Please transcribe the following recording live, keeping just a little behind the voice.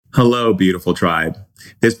Hello, beautiful tribe.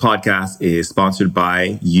 This podcast is sponsored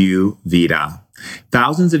by Uvita.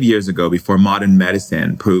 Thousands of years ago, before modern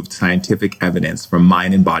medicine proved scientific evidence for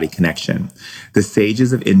mind and body connection, the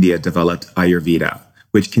sages of India developed Ayurveda,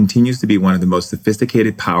 which continues to be one of the most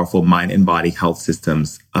sophisticated, powerful mind and body health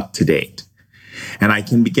systems up to date. And I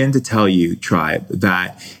can begin to tell you, tribe,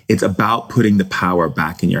 that it's about putting the power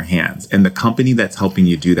back in your hands. And the company that's helping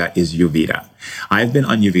you do that is Uvita. I've been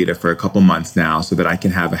on Uvita for a couple months now so that I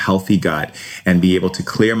can have a healthy gut and be able to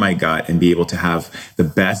clear my gut and be able to have the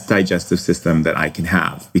best digestive system that I can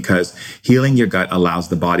have. Because healing your gut allows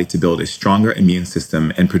the body to build a stronger immune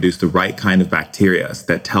system and produce the right kind of bacteria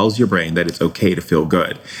that tells your brain that it's okay to feel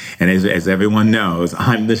good. And as everyone knows,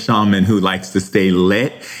 I'm the shaman who likes to stay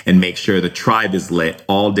lit and make sure the tribe is lit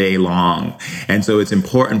all day long. And so it's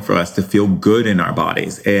important for us to feel good in our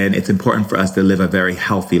bodies. And it's important for us to live a very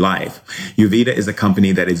healthy life. Uvita is a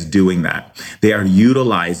company that is doing that. They are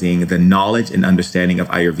utilizing the knowledge and understanding of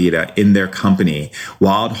Ayurveda in their company,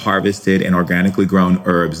 wild harvested and organically grown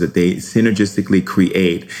herbs that they synergistically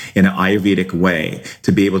create in an Ayurvedic way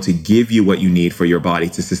to be able to give you what you need for your body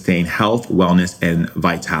to sustain health, wellness, and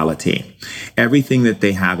vitality. Everything that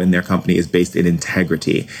they have in their company is based in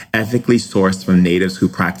integrity, ethically sourced from natives who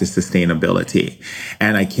practice sustainability.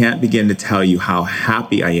 And I can't begin to tell you how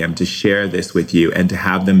happy I am to share this with you and to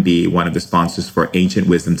have them be one of the sponsors for Ancient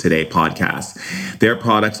Wisdom Today podcast. Their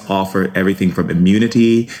products offer everything from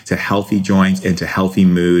immunity to healthy joints and to healthy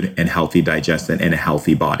mood and healthy digestion and a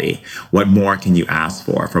healthy body. What more can you ask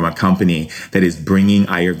for from a company that is bringing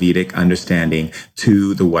Ayurvedic understanding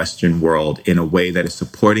to the Western world in a way that is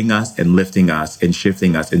supporting us and lifting us and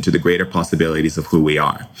shifting us into the greater possibilities of who we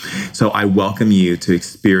are? So I welcome you to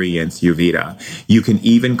experience Uvita. You can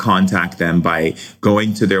even contact them by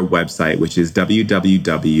going to their website, which is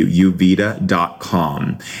www.uvita.com.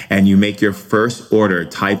 And you make your first order,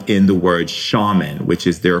 type in the word shaman, which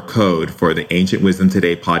is their code for the Ancient Wisdom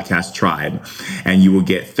Today podcast tribe. And you will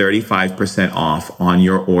get 35% off on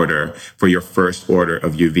your order for your first order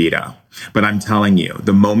of Uvita. But I'm telling you,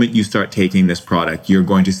 the moment you start taking this product, you're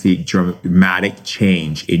going to see dramatic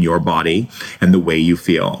change in your body and the way you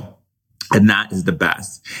feel. And that is the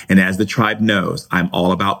best. And as the tribe knows, I'm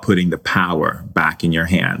all about putting the power back in your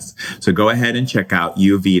hands. So go ahead and check out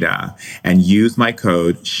Uvita and use my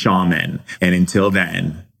code SHAMAN. And until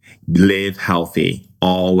then, live healthy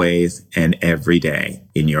always and every day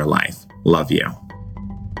in your life. Love you.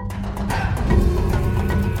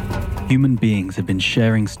 Human beings have been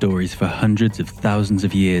sharing stories for hundreds of thousands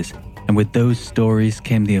of years. And with those stories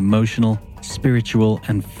came the emotional, spiritual,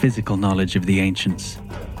 and physical knowledge of the ancients.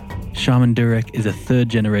 Shaman Durek is a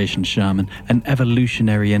third-generation shaman, an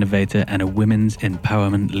evolutionary innovator, and a women's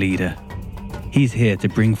empowerment leader. He's here to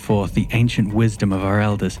bring forth the ancient wisdom of our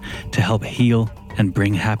elders to help heal and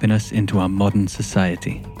bring happiness into our modern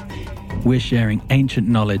society. We're sharing ancient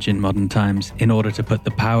knowledge in modern times in order to put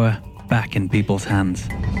the power back in people's hands.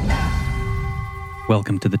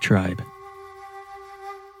 Welcome to the tribe.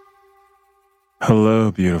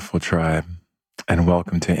 Hello, beautiful tribe, and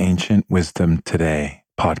welcome to Ancient Wisdom Today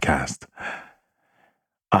podcast.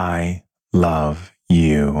 I love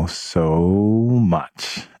you so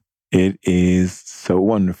much. It is so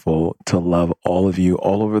wonderful to love all of you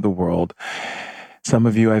all over the world. Some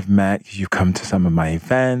of you I've met, you've come to some of my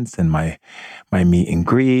events and my meet and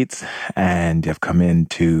greets, and you've come in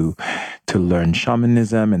to learn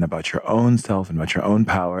shamanism and about your own self and about your own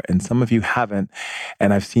power. And some of you haven't,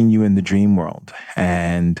 and I've seen you in the dream world.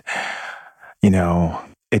 And, you know,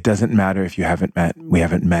 it doesn't matter if we haven't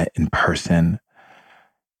met in person.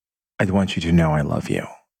 I want you to know I love you.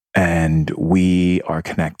 And we are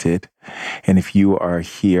connected. And if you are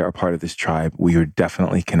here, a part of this tribe, we are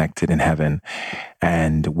definitely connected in heaven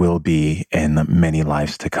and will be in many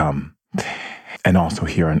lives to come. And also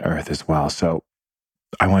here on earth as well. So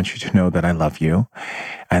I want you to know that I love you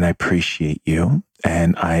and I appreciate you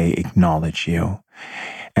and I acknowledge you.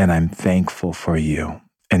 And I'm thankful for you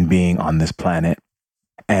and being on this planet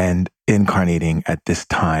and incarnating at this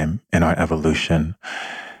time in our evolution,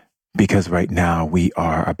 because right now we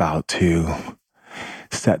are about to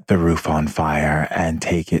set the roof on fire and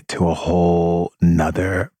take it to a whole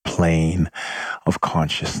nother plane of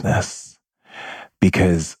consciousness.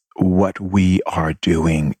 Because what we are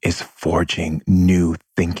doing is forging new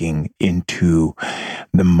thinking into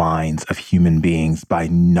the minds of human beings by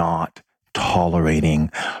not tolerating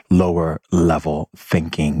lower level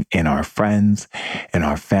thinking in our friends, in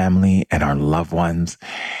our family, and our loved ones,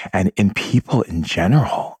 and in people in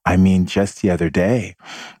general. I mean, just the other day,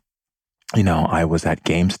 I was at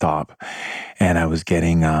GameStop and I was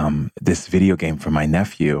getting this video game for my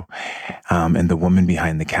nephew. And the woman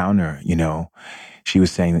behind the counter, she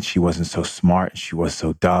was saying that she wasn't so smart. She was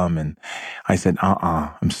so dumb. And I said,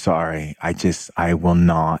 I'm sorry. I will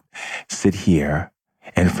not sit here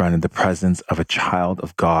in front of the presence of a child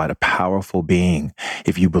of God, a powerful being,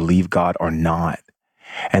 if you believe God or not,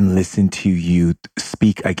 and listen to you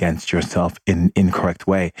speak against yourself in an incorrect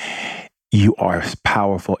way. You are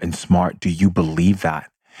powerful and smart. Do you believe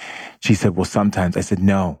that? She said, well, sometimes. I said,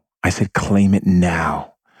 no. I said, claim it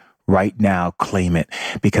now. Right now, claim it,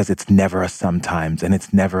 because it's never a sometimes and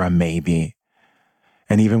it's never a maybe.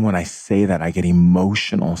 And even when I say that, I get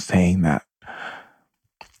emotional saying that,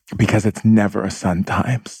 because it's never a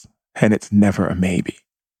sometimes and it's never a maybe.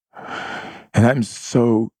 And I'm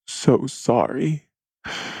so, so sorry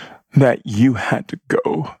that you had to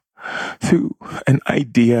go through an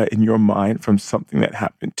idea in your mind from something that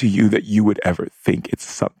happened to you that you would ever think it's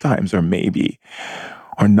sometimes or maybe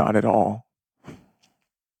or not at all.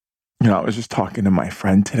 I was just talking to my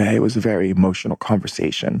friend today. It was a very emotional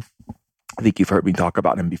conversation. I think you've heard me talk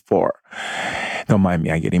about him before. Don't mind me,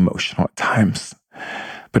 I get emotional at times.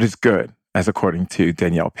 But it's good, as according to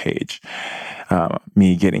Danielle Page.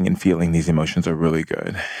 Me getting and feeling these emotions are really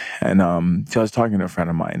good. And so I was talking to a friend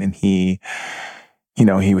of mine, and he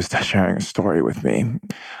was sharing a story with me.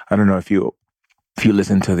 I don't know if you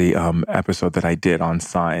listen to the episode that I did on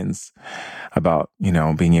signs, about,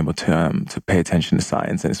 being able to pay attention to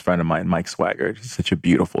signs. And his friend of mine, Mike Swaggart, he's such a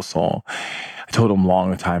beautiful soul. I told him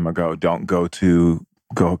long time ago, don't go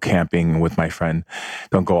camping with my friend.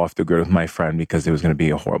 Don't go off the grid with my friend, because it was going to be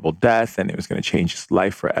a horrible death and it was going to change his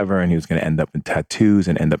life forever. And he was going to end up in tattoos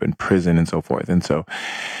and end up in prison and so forth. And so,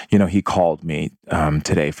 he called me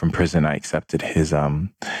today from prison. I accepted his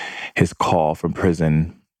call from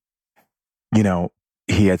prison.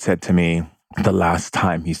 He had said to me the last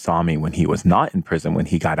time he saw me when he was not in prison, when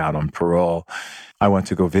he got out on parole, I went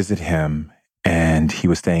to go visit him, and he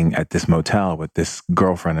was staying at this motel with this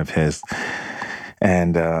girlfriend of his.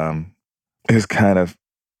 And it was kind of,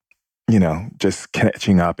 just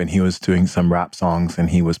catching up, and he was doing some rap songs and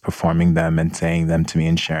he was performing them and saying them to me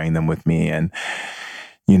and sharing them with me. And,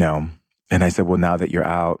 and I said, well, now that you're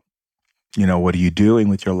out, what are you doing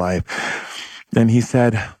with your life? And he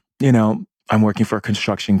said, I'm working for a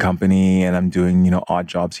construction company and I'm doing, odd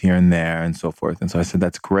jobs here and there and so forth. And so I said,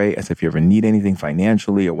 that's great. I said, if you ever need anything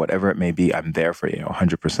financially or whatever it may be, I'm there for you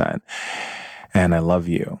 100%. And I love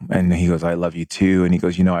you. And he goes, I love you too. And he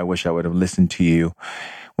goes, I wish I would have listened to you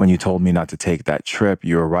when you told me not to take that trip.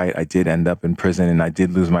 You were right. I did end up in prison and I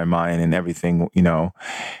did lose my mind and everything,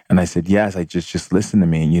 And I said, yes, I just listen to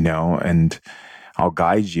me, and I'll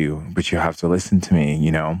guide you, but you have to listen to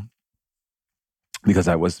me, because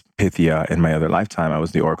I was Pythia in my other lifetime. I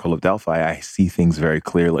was the Oracle of Delphi. I see things very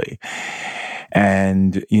clearly.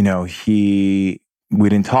 And, we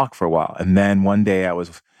didn't talk for a while. And then one day I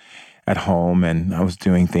was at home and I was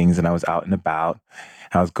doing things and I was out and about.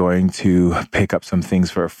 I was going to pick up some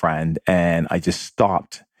things for a friend, and I just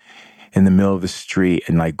stopped in the middle of the street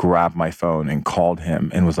and grabbed my phone and called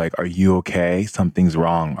him and was like, are you okay? Something's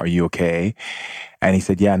wrong. Are you okay? And he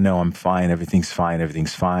said, yeah, no, I'm fine. Everything's fine.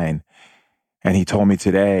 Everything's fine. And he told me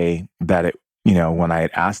today that when I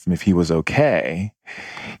had asked him if he was okay,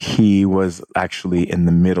 he was actually in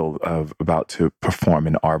the middle of about to perform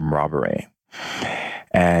an armed robbery.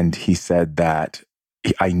 And he said that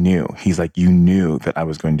I knew. He's like, you knew that I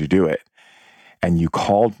was going to do it. And you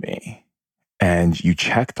called me and you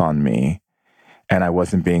checked on me and I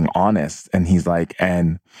wasn't being honest. And he's like,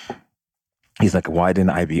 why didn't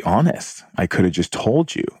I be honest? I could have just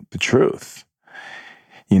told you the truth.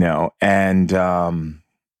 And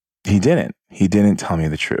he didn't tell me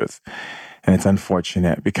the truth. And it's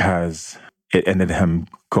unfortunate because it ended him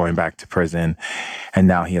going back to prison. And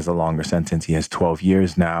now he has a longer sentence. He has 12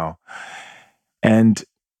 years now. And,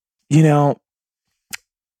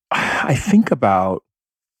 I think about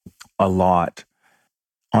a lot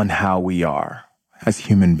on how we are as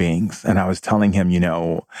human beings. And I was telling him,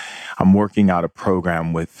 I'm working out a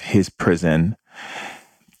program with his prison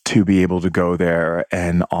to be able to go there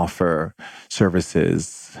and offer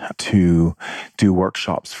services, to do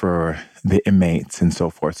workshops for the inmates and so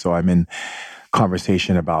forth. So I'm in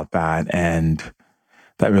conversation about that, and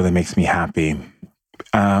that really makes me happy.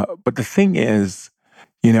 But the thing is,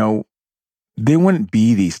 there wouldn't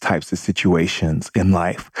be these types of situations in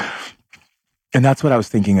life. And that's what I was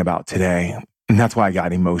thinking about today. And that's why I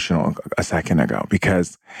got emotional a second ago,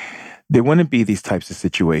 because there wouldn't be these types of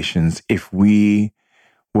situations if we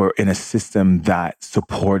were in a system that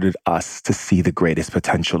supported us to see the greatest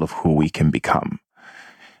potential of who we can become.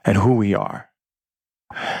 and who we are.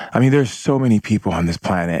 I mean, there's so many people on this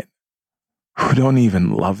planet who don't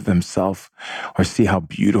even love themselves or see how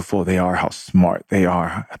beautiful they are, how smart they are,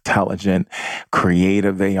 how intelligent,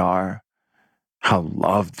 creative they are, how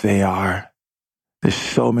loved they are. There's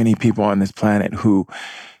so many people on this planet who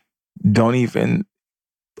don't even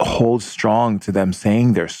hold strong to them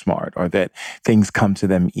saying they're smart, or that things come to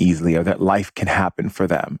them easily, or that life can happen for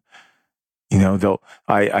them. You know,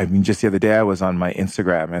 I mean, just the other day I was on my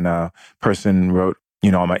Instagram and a person wrote,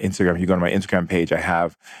 on my Instagram, if you go to my Instagram page, I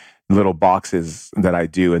have little boxes that I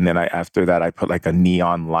do. And then after that, I put like a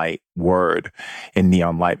neon light word in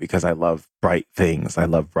neon light because I love bright things. I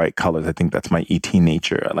love bright colors. I think that's my ET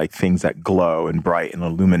nature. I like things that glow and bright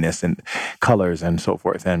and luminescent colors and so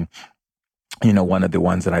forth. And, one of the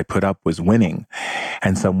ones that I put up was winning.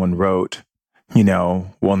 And someone wrote,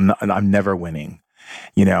 well, I'm never winning,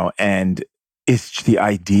 and it's the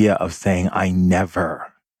idea of saying, I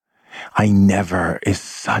never is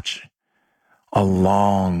such a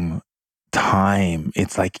long time.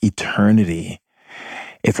 It's like eternity.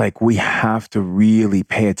 It's like we have to really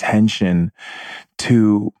pay attention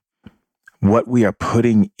to what we are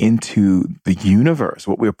putting into the universe,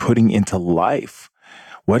 what we're putting into life.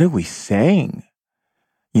 What are we saying?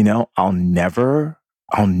 I'll never,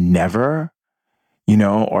 or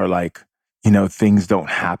like, things don't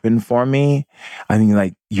happen for me. I mean,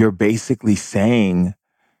 like, you're basically saying,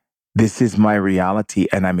 this is my reality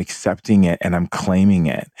and I'm accepting it and I'm claiming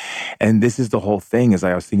it. And this is the whole thing, as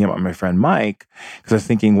I was thinking about my friend Mike, because I was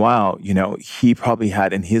thinking, wow, he probably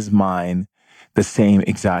had in his mind the same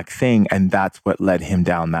exact thing. And that's what led him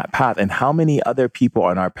down that path. And how many other people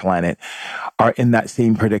on our planet are in that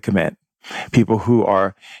same predicament? People who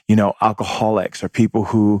are, alcoholics, or people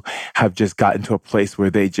who have just gotten to a place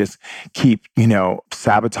where they just keep,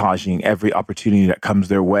 sabotaging every opportunity that comes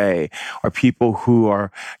their way, or people who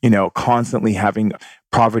are, constantly having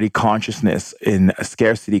poverty consciousness in a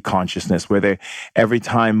scarcity consciousness, where every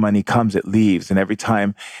time money comes, it leaves. And every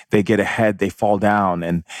time they get ahead, they fall down.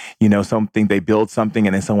 And, they build something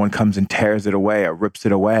and then someone comes and tears it away or rips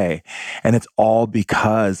it away. And it's all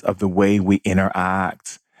because of the way we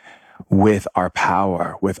interact with our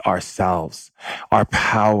power, with ourselves. Our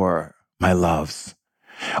power, my loves,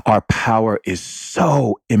 our power is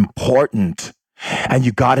so important. And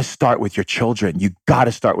you got to start with your children. You got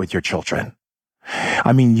to start with your children.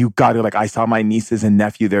 I mean, you got to, like, I saw my nieces and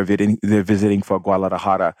nephew, they're visiting for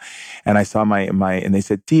Guadalajara. And I saw and they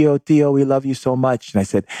said, Tio, we love you so much. And I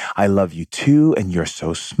said, I love you too. And you're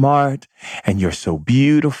so smart and you're so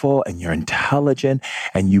beautiful and you're intelligent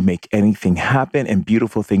and you make anything happen and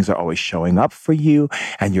beautiful things are always showing up for you.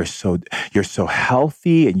 And you're so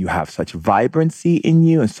healthy and you have such vibrancy in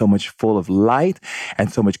you and so much full of light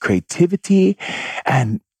and so much creativity.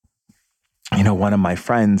 And one of my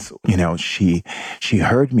friends, she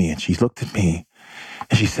heard me and she looked at me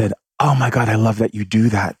and she said, oh my God, I love that you do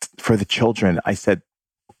that for the children. I said,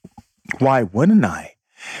 why wouldn't I?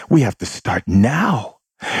 We have to start now.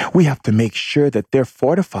 We have to make sure that they're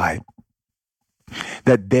fortified,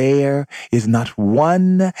 that there is not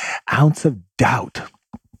 1 ounce of doubt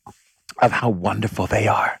of how wonderful they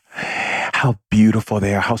are, how beautiful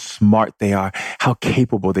they are, how smart they are, how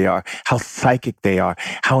capable they are, how psychic they are,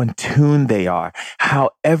 how in tune they are,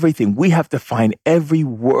 how everything. We have to find every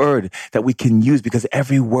word that we can use, because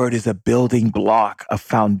every word is a building block, a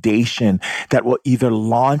foundation that will either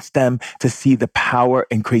launch them to see the power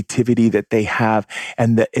and creativity that they have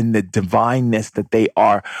and in the divineness that they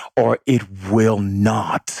are, or it will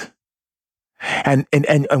not. And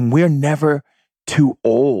we're never too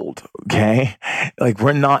old, okay? Like,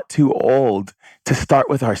 we're not too old to start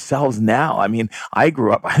with ourselves now. I mean, I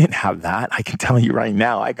grew up, I didn't have that. I can tell you right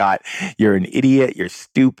now, you're an idiot, you're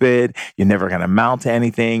stupid, you're never going to amount to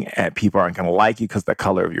anything, and people aren't going to like you because of the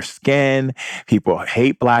color of your skin. People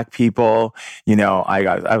hate Black people.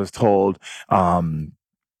 I was told,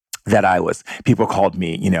 people called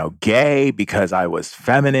me, gay because I was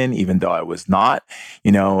feminine, even though I was not,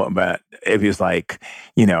 but it was like,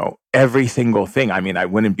 every single thing. I mean, I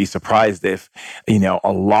wouldn't be surprised if,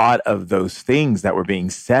 a lot of those things that were being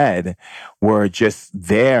said were just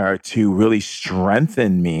there to really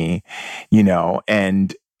strengthen me,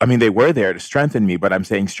 and I mean, they were there to strengthen me, but I'm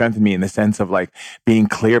saying strengthen me in the sense of like being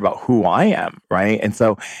clear about who I am, right? And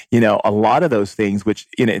so, a lot of those things, which,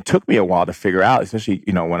 it took me a while to figure out, especially,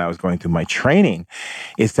 when I was going through my training,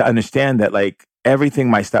 is to understand that, like, everything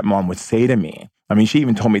my stepmom would say to me. I mean, she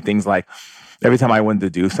even told me things like, every time I wanted to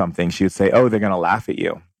do something, she would say, oh, they're going to laugh at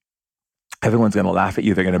you. Everyone's going to laugh at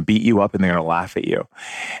you. They're going to beat you up and they're going to laugh at you.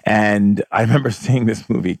 And I remember seeing this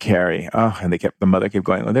movie, Carrie. Oh, and the mother kept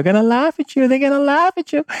going, oh, they're going to laugh at you. They're going to laugh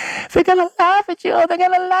at you. They're going to laugh at you. Oh, they're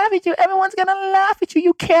going to laugh at you. Everyone's going to laugh at you.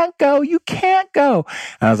 You can't go. You can't go.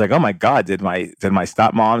 And I was like, oh my God, did my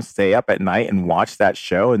stepmom stay up at night and watch that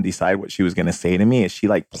show and decide what she was going to say to me? Is she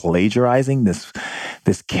like plagiarizing this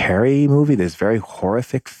Carrie movie, this very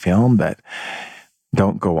horrific film that...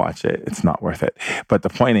 Don't go watch it. It's not worth it. But the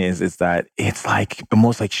point is that it's like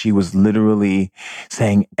almost like she was literally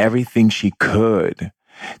saying everything she could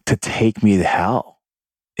to take me to hell.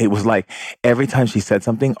 It was like every time she said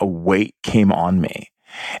something, a weight came on me.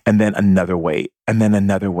 And then another weight, and then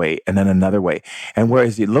another weight, and then another weight. And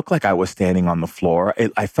whereas it looked like I was standing on the floor,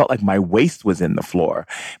 I felt like my waist was in the floor,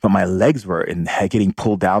 but my legs were getting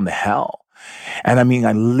pulled down to hell. And I mean,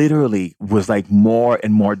 I literally was like more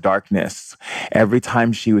and more darkness every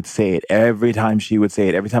time she would say it, every time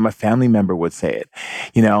a family member would say it,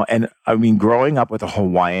 and I mean, growing up with a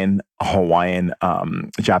Hawaiian,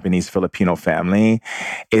 Japanese, Filipino family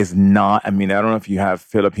is not, I mean, I don't know if you have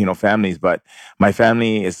Filipino families, but my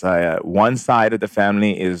family is, one side of the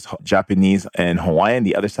family is Japanese and Hawaiian.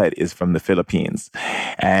 The other side is from the Philippines.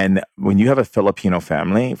 And when you have a Filipino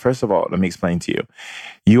family, first of all, let me explain to you,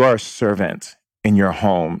 you are a servant in your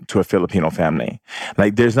home to a Filipino family.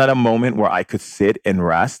 Like there's not a moment where I could sit and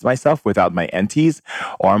rest myself without my aunties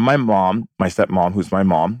or my mom, my stepmom, who's my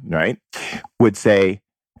mom, right, would say,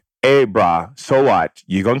 hey, brah, so what?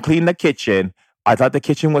 You gonna clean the kitchen? I thought the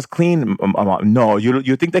kitchen was clean. No,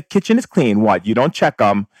 you think the kitchen is clean? What? You don't check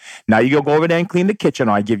them. Now you go over there and clean the kitchen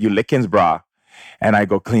or I give you lickings, brah. And I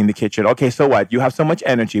go clean the kitchen. Okay, so what? You have so much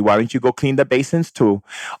energy. Why don't you go clean the basins too?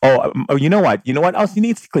 Oh, you know what? You know what else you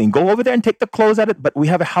need to clean? Go over there and take the clothes out of. But we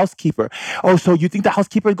have a housekeeper. Oh, so you think the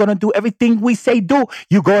housekeeper is gonna do everything we say do?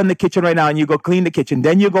 You go in the kitchen right now and you go clean the kitchen.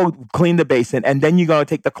 Then you go clean the basin, and then you're gonna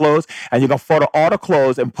take the clothes and you're gonna fold all the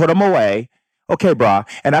clothes and put them away. Okay, brah.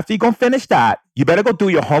 And after you're gonna finish that, you better go do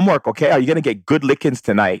your homework. Okay? Are you gonna get good lickings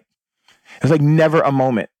tonight? It's like never a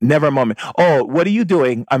moment. Oh, what are you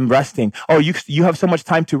doing? I'm resting. Oh, you have so much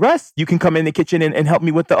time to rest. You can come in the kitchen and help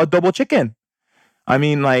me with the adobo chicken. I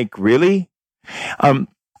mean, like, really?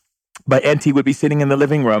 My auntie would be sitting in the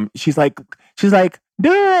living room. She's like, do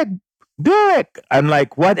it. I'm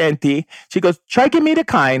like, what, auntie? She goes, try give me the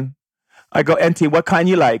kind. I go, auntie, what kind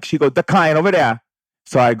you like? She goes, the kind over there.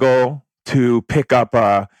 So I go to pick up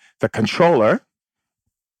the controller.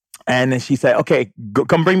 And then she said, okay,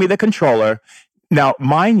 come bring me the controller. Now,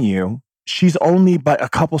 mind you, she's only but a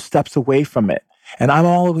couple steps away from it. And I'm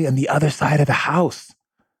all the way on the other side of the house.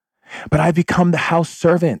 But I become the house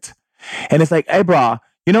servant. And it's like, hey, brah,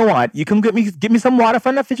 you know what? You can get me some water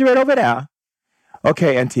from the refrigerator over there.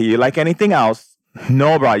 Okay, auntie, you like anything else?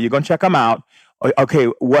 No, brah, you're going to check them out. Okay,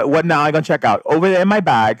 what now I'm going to check out? Over there in my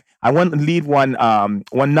bag, I want to leave one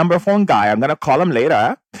number phone guy. I'm going to call him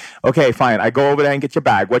later. Okay, fine. I go over there and get your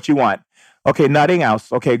bag. What you want? Okay, nothing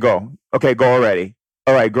else. Okay, go. Okay, go already.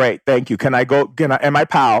 All right, great. Thank you. Can I go? Am I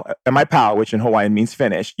pal, which in Hawaiian means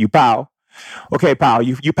finish. You pal. Okay, pal.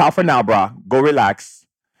 You pal for now, brah. Go relax.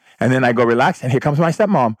 And then I go relax, and here comes my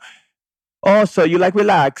stepmom. Oh, so you like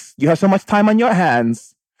relax. You have so much time on your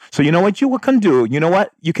hands. So you know what you can do? You know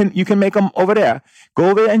what? You can make them over there. Go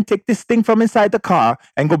over there and take this thing from inside the car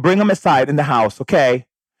and go bring them inside in the house, okay?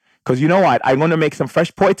 Because you know what? I'm going to make some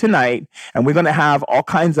fresh poi tonight, and we're going to have all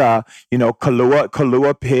kinds of,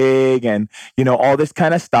 kalua pig and, all this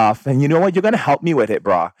kind of stuff. And you know what? You're going to help me with it,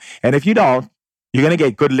 brah. And if you don't, you're going to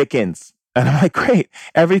get good lickings. And I'm like, great.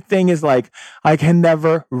 Everything is like, I can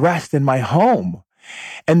never rest in my home.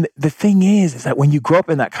 And the thing is that when you grow up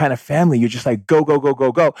in that kind of family, you're just like, go, go, go,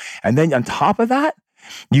 go, go. And then on top of that,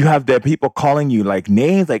 you have the people calling you like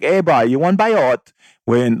names like, hey, bro, you want bayot?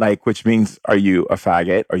 Which means, are you a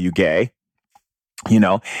faggot? Are you gay?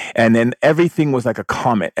 And then everything was like a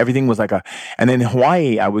comment. Everything was like and in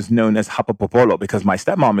Hawaii, I was known as Hapapopolo because my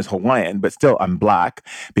stepmom is Hawaiian, but still I'm black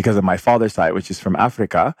because of my father's side, which is from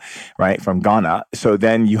Africa, right? From Ghana. So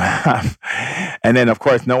then you have, and then of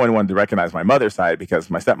course, no one wanted to recognize my mother's side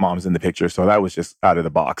because my stepmom's in the picture. So that was just out of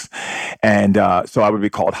the box. And so I would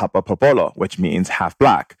be called Hapapopolo, which means half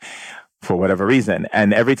black for whatever reason.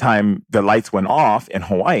 And every time the lights went off in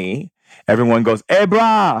Hawaii, everyone goes, hey,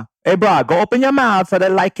 brah, go open your mouth so the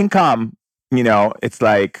light can come. It's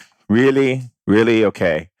like, really, really?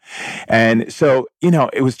 Okay. And so,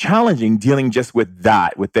 it was challenging dealing just with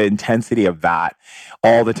that, with the intensity of that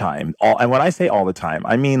all the time. And when I say all the time,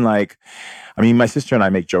 I mean like, I mean, my sister and I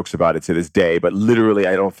make jokes about it to this day, but literally,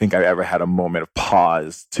 I don't think I've ever had a moment of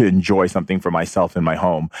pause to enjoy something for myself in my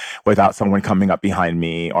home without someone coming up behind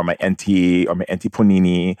me, or my auntie, or my auntie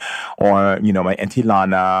Punini, or, my auntie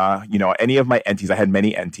Lana, any of my aunties. I had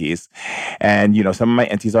many aunties. And, some of my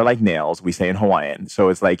aunties are like nails, we say in Hawaiian. So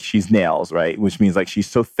it's like she's nails, right? Which means like she's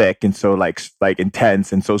so thick and so like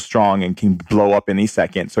intense and so strong and can blow up any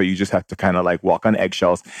second. So you just have to kind of like walk on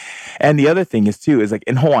eggshells. And the other thing is too, is like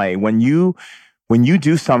in Hawaii, when you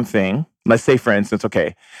do something, let's say, for instance,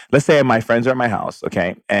 okay, let's say my friends are at my house,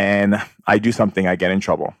 okay, and I do something, I get in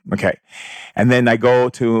trouble, okay, and then I go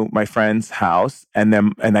to my friend's house, and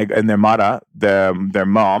their mara, their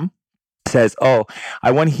mom, says, "Oh,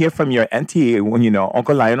 I want to hear from your auntie when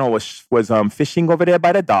Uncle Lionel was fishing over there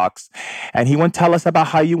by the docks, and he want to tell us about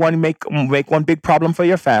how you want to make one big problem for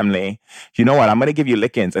your family. You know what? I'm going to give you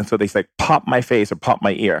lickings." And so they like pop my face or pop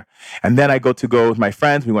my ear, and then I go with my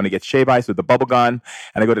friends. We want to get shave ice with the bubble gun,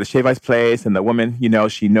 and I go to the shave ice place, and the woman,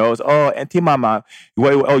 she knows. "Oh, Auntie Mama,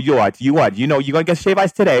 you what? You're gonna get shave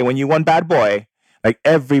ice today when you one bad boy." Like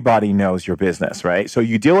everybody knows your business, right? So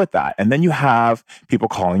you deal with that. And then you have people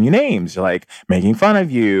calling you names, like making fun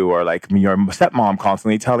of you, or like your stepmom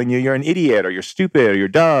constantly telling you you're an idiot, or you're stupid, or you're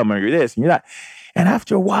dumb, or you're this and you're that. And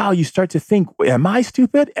after a while, you start to think, am I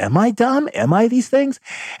stupid? Am I dumb? Am I these things?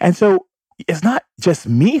 And so it's not just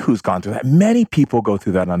me who's gone through that. Many people go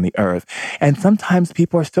through that on the earth. And sometimes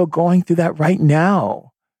people are still going through that right now.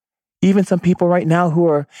 Even some people right now who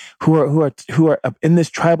are in this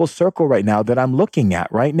tribal circle right now that I'm looking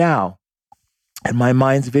at right now. In my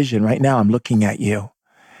mind's vision right now, I'm looking at you.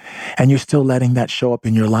 And you're still letting that show up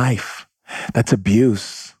in your life. That's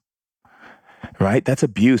abuse. Right? That's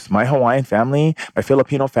abuse. My Hawaiian family, my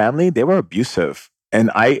Filipino family, they were abusive. And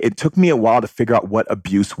it took me a while to figure out what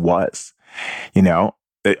abuse was.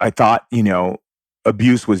 I thought,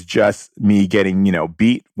 abuse was just me getting,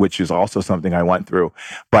 beat, which is also something I went through.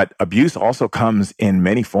 But abuse also comes in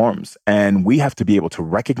many forms. And we have to be able to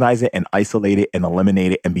recognize it and isolate it and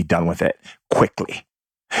eliminate it and be done with it quickly.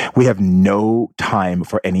 We have no time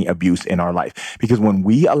for any abuse in our life, because when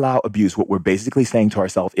we allow abuse, what we're basically saying to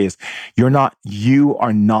ourselves is, you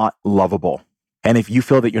are not lovable. And if you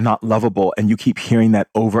feel that you're not lovable and you keep hearing that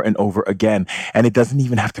over and over again, and it doesn't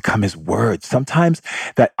even have to come as words. Sometimes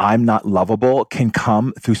that I'm not lovable can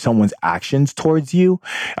come through someone's actions towards you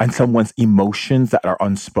and someone's emotions that are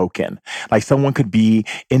unspoken. Like someone could be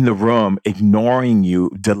in the room ignoring you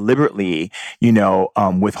deliberately,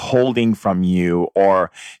 withholding from you or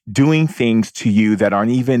doing things to you that aren't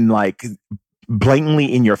even like blatantly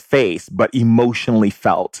in your face, but emotionally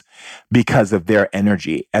felt because of their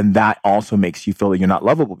energy. And that also makes you feel that you're not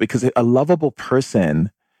lovable, because a lovable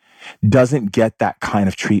person doesn't get that kind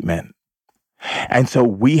of treatment. And so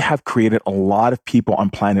we have created a lot of people on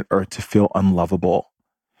planet Earth to feel unlovable,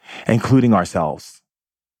 including ourselves.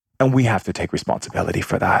 And we have to take responsibility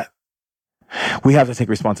for that. We have to take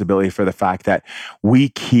responsibility for the fact that we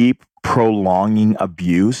keep prolonging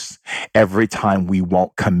abuse every time we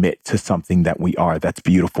won't commit to something that we are. That's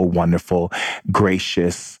beautiful, wonderful,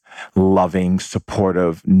 gracious, loving,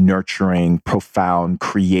 supportive, nurturing, profound,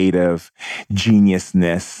 creative,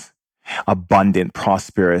 geniusness, abundant,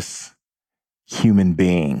 prosperous human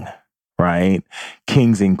being, right?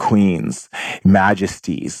 Kings and queens,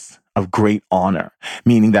 majesties of great honor,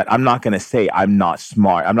 meaning that I'm not going to say I'm not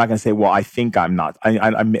smart. I'm not going to say, well, I think I'm not.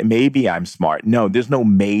 Maybe I'm smart. No, there's no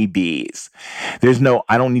maybes.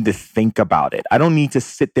 I don't need to think about it. I don't need to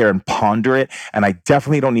sit there and ponder it. And I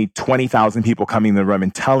definitely don't need 20,000 people coming in the room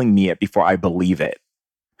and telling me it before I believe it.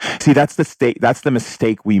 See, that's the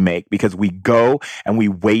mistake we make, because we go and we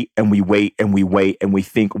wait and we wait and we wait and we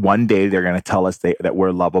think one day they're going to tell us that we're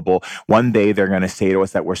lovable. One day they're going to say to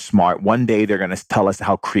us that we're smart. One day they're going to tell us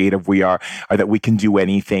how creative we are, or that we can do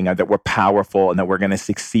anything, or that we're powerful and that we're going to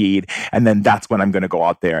succeed. And then that's when I'm going to go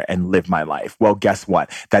out there and live my life. Well, guess what?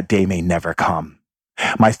 That day may never come.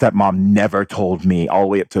 My stepmom never told me, all the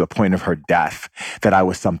way up to the point of her death, that I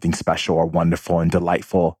was something special or wonderful and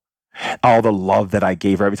delightful. All the love that I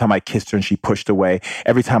gave her, every time I kissed her and she pushed away,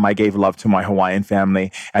 every time I gave love to my Hawaiian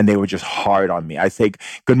family and they were just hard on me. I'd say,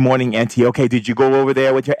 "Good morning, auntie. Okay, did you go over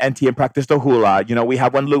there with your auntie and practice the hula? We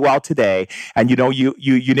have one luau today, and you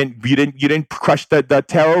didn't crush the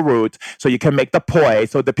taro root, so you can make the poi.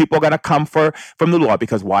 So the people are gonna come from the luau."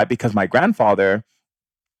 Because why? Because my grandfather,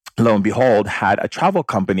 lo and behold, had a travel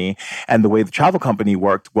company. And the way the travel company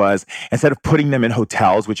worked was, instead of putting them in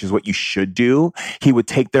hotels, which is what you should do, he would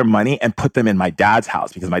take their money and put them in my dad's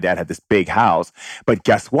house, because my dad had this big house. But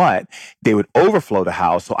guess what? They would overflow the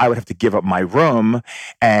house. So I would have to give up my room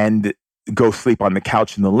and go sleep on the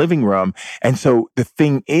couch in the living room. And so the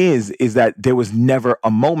thing is that there was never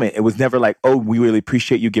a moment. It was never like, oh, we really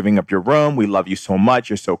appreciate you giving up your room. We love you so much.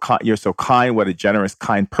 You're so kind. What a generous,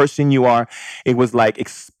 kind person you are. It was like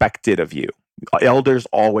expected of you. Elders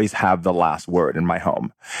always have the last word in my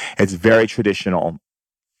home. It's very traditional.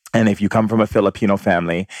 And if you come from a Filipino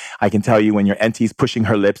family, I can tell you when your auntie's pushing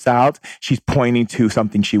her lips out, she's pointing to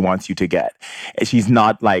something she wants you to get. And she's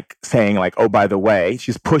not like saying like, oh, by the way,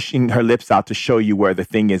 she's pushing her lips out to show you where the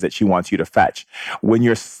thing is that she wants you to fetch. When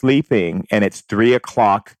you're sleeping and it's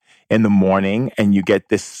 3:00 in the morning and you get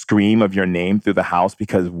this scream of your name through the house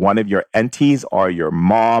because one of your aunties or your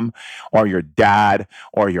mom or your dad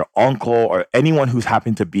or your uncle or anyone who's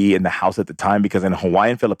happened to be in the house at the time, because in a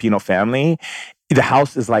Hawaiian Filipino family, the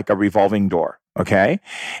house is like a revolving door. Okay.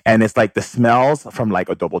 And it's like the smells from like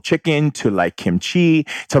adobo chicken to like kimchi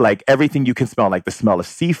to like everything you can smell, like the smell of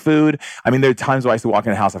seafood. I mean, there are times where I used to walk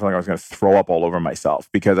in the house, I felt like I was going to throw up all over myself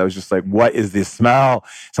because I was just like, what is this smell?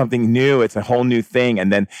 Something new. It's a whole new thing. And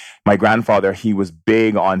then my grandfather, he was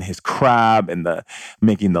big on his crab and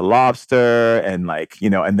making the lobster and like,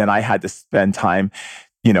 and then I had to spend time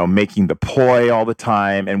making the poi all the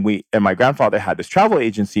time. And my grandfather had this travel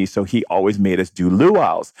agency, so he always made us do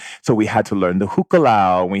luau's. So we had to learn the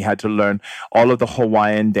hukalau, we had to learn all of the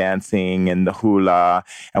Hawaiian dancing and the hula,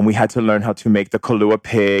 and we had to learn how to make the kalua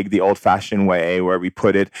pig the old-fashioned way, where we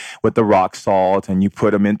put it with the rock salt and you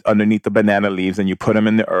put them in underneath the banana leaves and you put them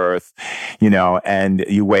in the earth, and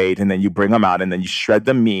you wait and then you bring them out and then you shred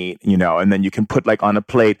the meat, and then you can put like on a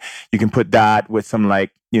plate, you can put that with some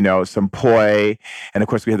like, some poi. And of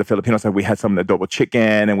course, we had the Filipino side. We had some adobo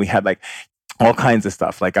chicken and we had like all kinds of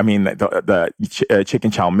stuff. Like, I mean, the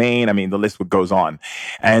chicken chow mein, I mean, the list goes on.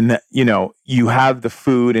 And, you have the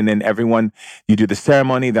food and then you do the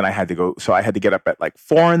ceremony. Then I had to get up at like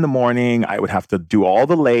 4 a.m. I would have to do all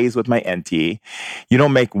the leis with my auntie. You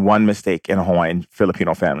don't make one mistake in a Hawaiian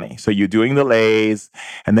Filipino family. So you're doing the leis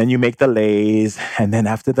and then you make the leis and then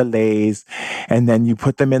after the leis and then you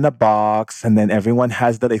put them in the box and then everyone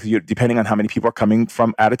has depending on how many people are coming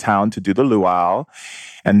from out of town to do the luau.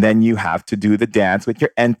 And then you have to do the dance with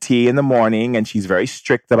your auntie in the morning. And she's very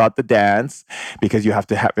strict about the dance because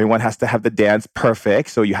everyone has to have the dance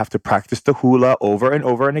perfect. So you have to practice the hula over and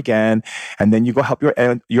over and again. And then you go help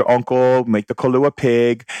your uncle make the kalua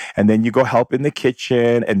pig. And then you go help in the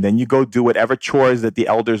kitchen. And then you go do whatever chores that the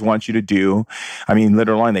elders want you to do. I mean,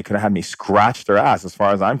 literally, they could have had me scratch their ass as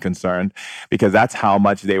far as I'm concerned, because that's how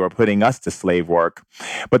much they were putting us to slave work.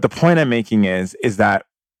 But the point I'm making is that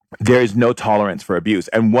there is no tolerance for abuse.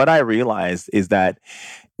 And what I realized is that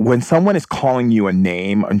when someone is calling you a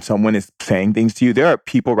name and someone is saying things to you, there are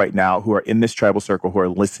people right now who are in this tribal circle who are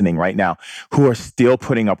listening right now who are still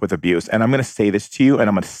putting up with abuse. And I'm going to say this to you, and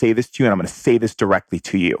I'm going to say this to you, and I'm going to say this directly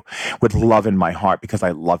to you with love in my heart because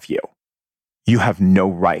I love you. You have no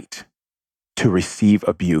right to receive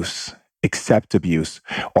abuse, accept abuse,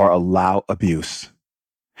 or allow abuse.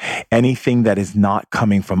 Anything that is not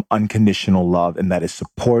coming from unconditional love and that is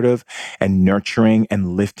supportive and nurturing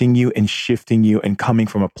and lifting you and shifting you and coming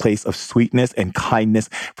from a place of sweetness and kindness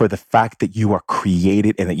for the fact that you are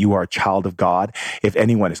created and that you are a child of God. If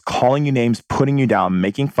anyone is calling you names, putting you down,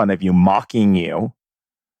 making fun of you, mocking you,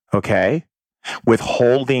 okay,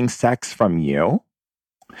 withholding sex from you,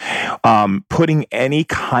 putting any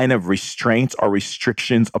kind of restraints or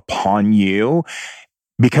restrictions upon you,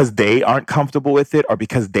 because they aren't comfortable with it or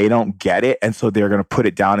because they don't get it, and so they're going to put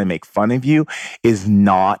it down and make fun of you, is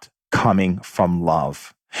not coming from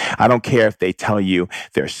love. I don't care if they tell you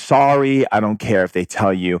they're sorry. I don't care if they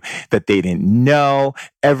tell you that they didn't know.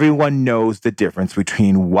 Everyone knows the difference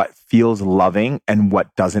between what feels loving and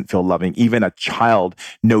what doesn't feel loving. Even a child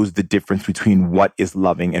knows the difference between what is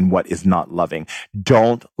loving and what is not loving.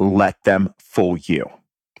 Don't let them fool you.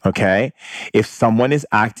 Okay? If someone is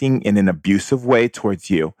acting in an abusive way towards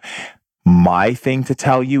you, my thing to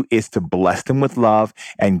tell you is to bless them with love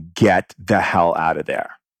and get the hell out of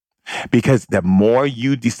there. Because the more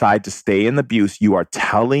you decide to stay in abuse, you are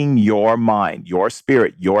telling your mind, your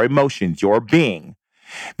spirit, your emotions, your being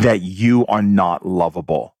that you are not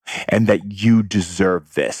lovable and that you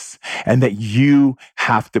deserve this and that you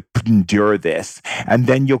have to endure this. And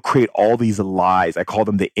then you'll create all these lies. I call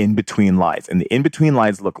them the in-between lies. And the in-between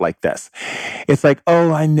lies look like this. It's like,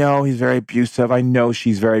 oh, I know he's very abusive. I know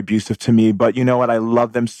she's very abusive to me, but you know what? I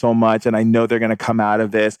love them so much and I know they're going to come out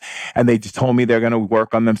of this. And they just told me they're going to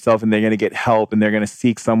work on themselves and they're going to get help and they're going to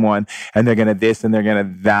seek someone and they're going to this and they're going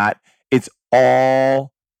to that. It's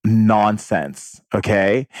all nonsense.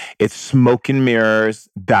 Okay. It's smoke and mirrors.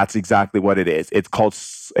 That's exactly what it is. It's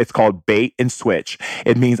called bait and switch.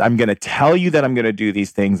 It means I'm going to tell you that I'm going to do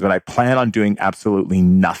these things, but I plan on doing absolutely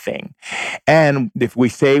nothing. And if we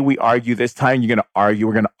say we argue this time, you're going to argue,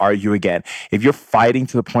 we're going to argue again. If you're fighting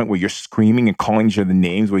to the point where you're screaming and calling each other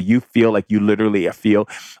names, where you feel like you literally feel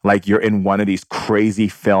like you're in one of these crazy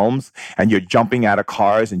films and you're jumping out of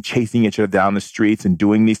cars and chasing each other down the streets and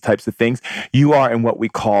doing these types of things, you are in what we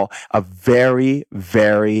call a very,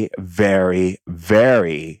 very, very,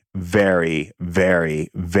 very, very, very,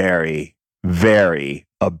 very, very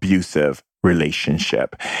abusive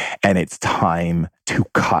relationship. And it's time to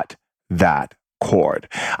cut that cord.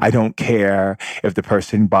 I don't care if the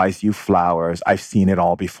person buys you flowers. I've seen it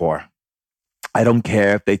all before. I don't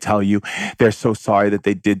care if they tell you they're so sorry that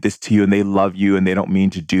they did this to you and they love you and they don't mean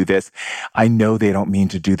to do this. I know they don't mean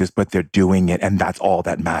to do this, but they're doing it, and that's all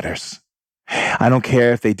that matters. I don't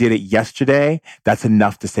care if they did it yesterday. That's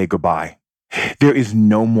enough to say goodbye. There is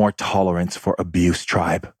no more tolerance for abuse,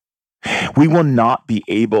 tribe. We will not be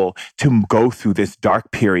able to go through this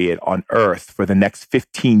dark period on earth for the next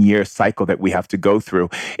 15-year cycle that we have to go through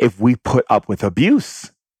if we put up with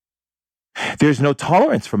abuse. There's no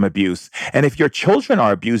tolerance from abuse. And if your children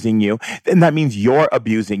are abusing you, then that means you're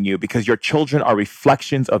abusing you, because your children are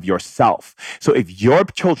reflections of yourself. So if your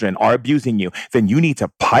children are abusing you, then you need to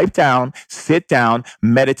pipe down, sit down,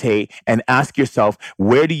 meditate, and ask yourself,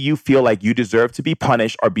 where do you feel like you deserve to be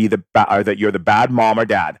punished or that you're the bad mom or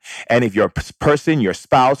dad? And if your person, your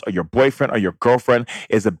spouse or your boyfriend or your girlfriend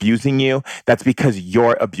is abusing you, that's because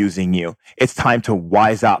you're abusing you. It's time to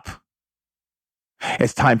wise up.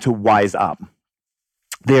 It's time to wise up.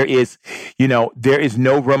 There is no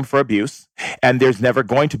room for abuse, and there's never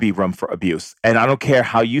going to be room for abuse. And I don't care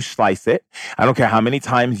how you slice it. I don't care how many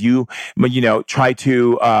times you try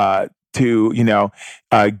to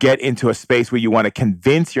get into a space where you want to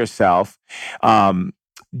convince yourself, that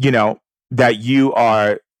you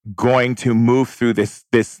are going to move through this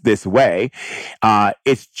way.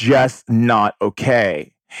 It's just not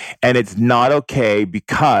okay. And it's not okay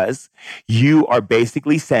because you are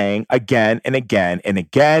basically saying again and again and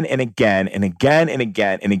again and again and again and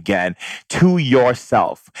again and again to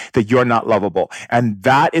yourself that you're not lovable. And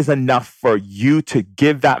that is enough for you to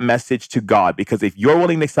give that message to God. Because if you're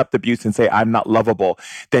willing to accept abuse and say, I'm not lovable,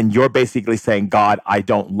 then you're basically saying, God, I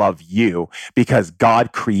don't love you, because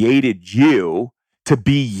God created you to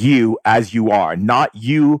be you as you are, not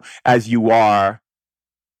you as you are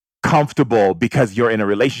comfortable because you're in a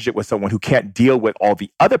relationship with someone who can't deal with all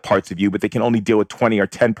the other parts of you, but they can only deal with 20 or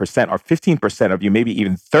 10% or 15% of you, maybe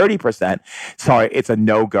even 30%. Sorry, it's a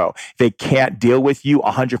no-go. They can't deal with you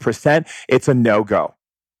 100%. It's a no-go.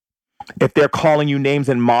 If they're calling you names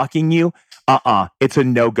and mocking you, it's a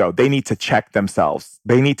no-go. They need to check themselves.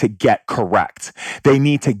 They need to get correct. They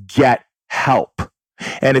need to get help.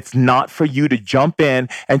 And it's not for you to jump in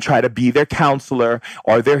and try to be their counselor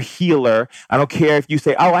or their healer. I don't care if you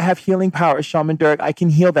say, oh, I have healing powers, Shaman Durek, I can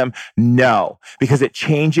heal them. No, because it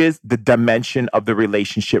changes the dimension of the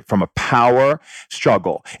relationship from a power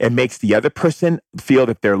struggle. It makes the other person feel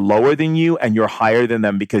that they're lower than you and you're higher than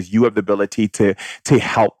them because you have the ability to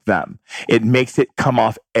help them. It makes it come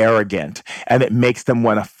off arrogant, and it makes them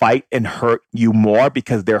want to fight and hurt you more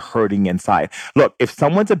because they're hurting inside. Look, if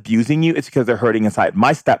someone's abusing you, it's because they're hurting inside.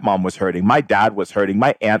 My stepmom was hurting. My dad was hurting.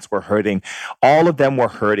 My aunts were hurting. All of them were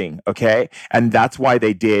hurting, okay? And that's why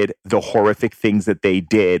they did the horrific things that they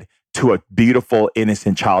did to a beautiful,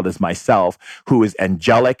 innocent child as myself, who is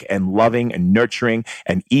angelic and loving and nurturing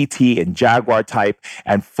and ET and Jaguar type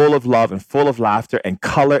and full of love and full of laughter and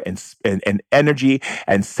color and energy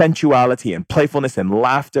and sensuality and playfulness and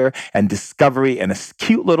laughter and discovery and a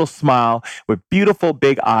cute little smile with beautiful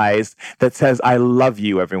big eyes that says, I love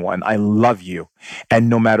you, everyone. I love you. And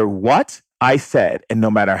no matter what I said, and no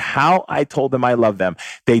matter how I told them I love them,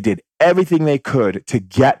 they did everything they could to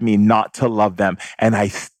get me not to love them. And I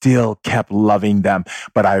still kept loving them.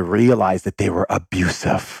 But I realized that they were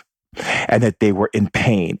abusive and that they were in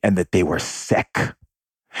pain and that they were sick.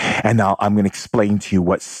 And now I'm going to explain to you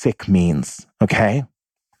what sick means, okay?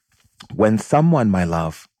 When someone, my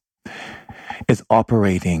love, is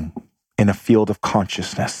operating in a field of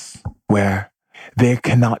consciousness where they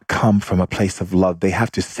cannot come from a place of love. They have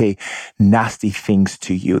to say nasty things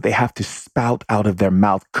to you. They have to spout out of their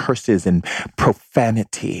mouth curses and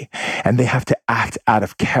profanity. And they have to act out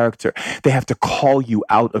of character. They have to call you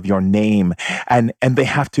out of your name. And they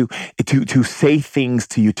have to say things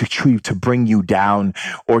to you to bring you down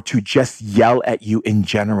or to just yell at you in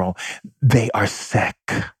general. They are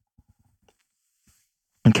sick.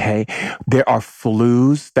 Okay? There are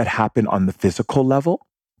flus that happen on the physical level.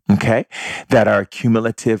 okay, that are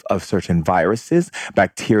cumulative of certain viruses,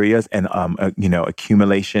 bacteria, and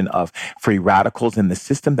accumulation of free radicals in the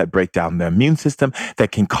system that break down the immune system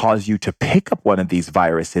that can cause you to pick up one of these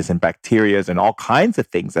viruses and bacteria and all kinds of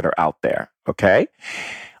things that are out there, okay?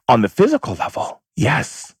 On the physical level,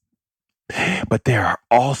 yes. But there are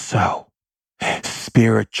also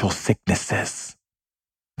spiritual sicknesses,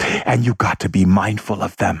 and you got to be mindful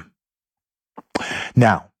of them.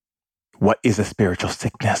 Now, what is a spiritual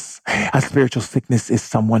sickness? A spiritual sickness is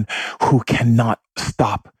someone who cannot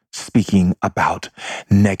stop speaking about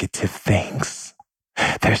negative things.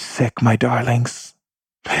 They're sick, my darlings.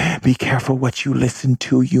 Be careful what you listen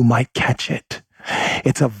to. You might catch it.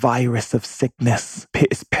 It's a virus of sickness.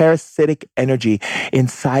 It's parasitic energy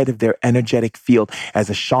inside of their energetic field. As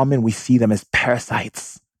a shaman, we see them as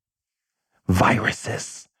parasites,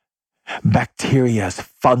 viruses, bacteria,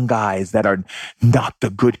 fungi that are not the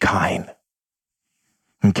good kind.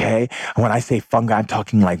 Okay? When I say fungi, I'm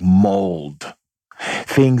talking like mold.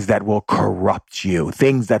 Things that will corrupt you,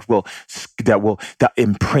 things that will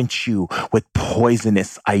imprint you with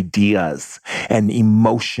poisonous ideas and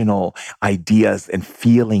emotional ideas and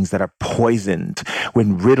feelings that are poisoned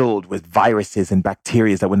when riddled with viruses and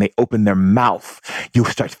bacteria, that when they open their mouth, you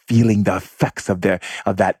start feeling the effects of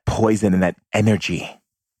that poison and that energy.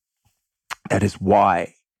 That is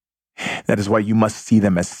why you must see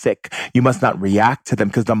them as sick. You must not react to them,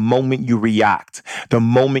 because the moment you react, the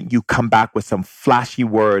moment you come back with some flashy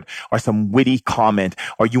word or some witty comment,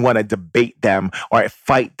 or you want to debate them or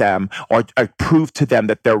fight them or prove to them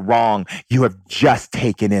that they're wrong, you have just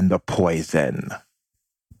taken in the poison.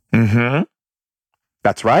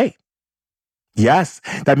 That's right. Yes,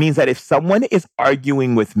 that means that if someone is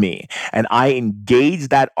arguing with me and I engage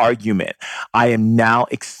that argument, I am now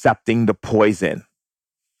accepting the poison.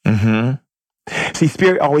 See,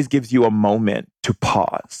 Spirit always gives you a moment to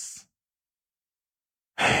pause.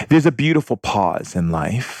 There's a beautiful pause in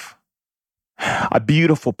life. A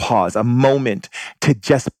beautiful pause, a moment to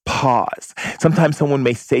just pause. Sometimes someone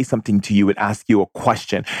may say something to you and ask you a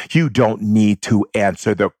question. You don't need to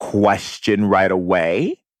answer the question right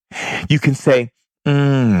away. You can say,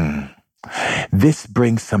 this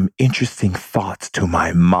brings some interesting thoughts to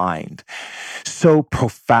my mind. So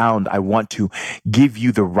profound. I want to give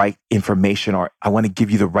you the right information, or I want to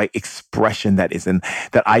give you the right expression that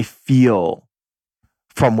I feel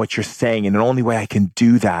from what you're saying. And the only way I can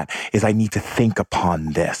do that is I need to think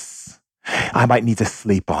upon this. I might need to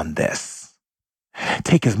sleep on this.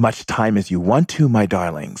 Take as much time as you want to, my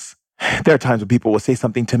darlings. There are times when people will say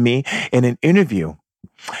something to me in an interview,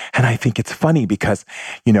 and I think it's funny because,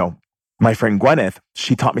 my friend Gwyneth,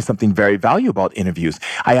 she taught me something very valuable about interviews.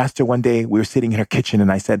 I asked her one day, we were sitting in her kitchen,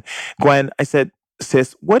 and I said, Gwen,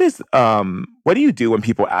 sis, what do you do when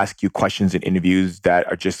people ask you questions in interviews that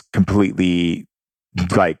are just completely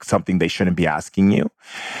like something they shouldn't be asking you?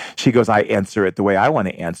 She goes, I answer it the way I want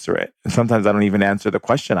to answer it. And sometimes I don't even answer the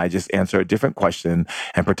question. I just answer a different question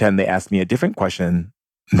and pretend they asked me a different question.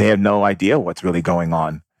 They have no idea what's really going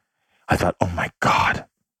on. I thought, oh my God,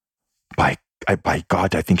 by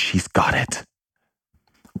God, I think she's got it.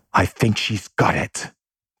 I think she's got it.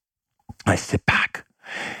 I sit back.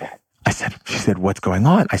 She said, what's going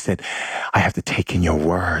on? I said, I have to take in your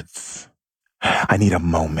words. I need a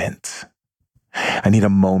moment. I need a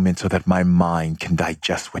moment so that my mind can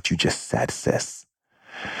digest what you just said, sis.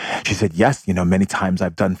 She said, yes, many times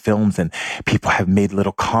I've done films and people have made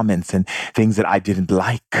little comments and things that I didn't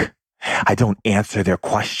like. I don't answer their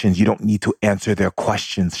questions. You don't need to answer their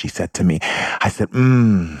questions, she said to me. I said,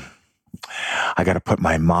 I got to put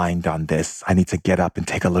my mind on this. I need to get up and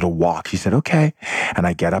take a little walk. She said, okay. And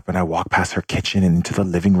I get up and I walk past her kitchen and into the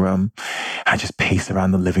living room. I just pace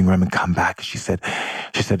around the living room and come back. She said,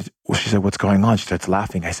 what's going on? She starts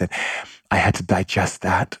laughing. I said, I had to digest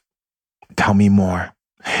that. Tell me more.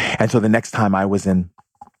 And so the next time I was in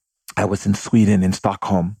Sweden, in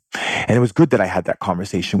Stockholm. And it was good that I had that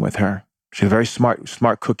conversation with her. She's a very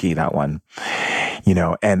smart cookie, that one.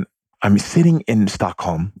 And I'm sitting in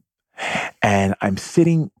Stockholm and I'm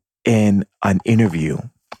sitting in an interview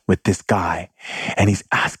with this guy, and he's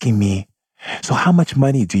asking me, so how much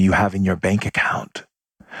money do you have in your bank account?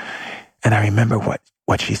 And I remember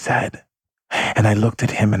what she said. And I looked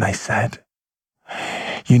at him and I said,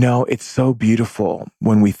 it's so beautiful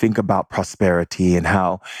when we think about prosperity and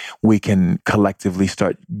how we can collectively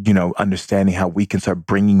start, understanding how we can start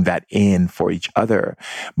bringing that in for each other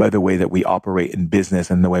by the way that we operate in business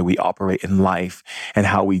and the way we operate in life, and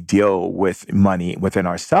how we deal with money within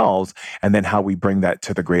ourselves, and then how we bring that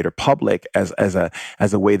to the greater public as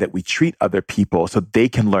a way that we treat other people so they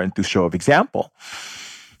can learn through show of example.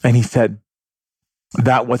 And he said,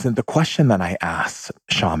 That wasn't the question that I asked,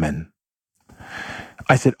 shaman.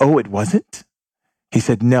 I said, oh, it wasn't? He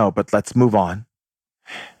said, no, but let's move on.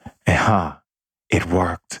 And it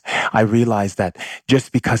worked. I realized that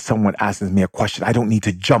just because someone asks me a question, I don't need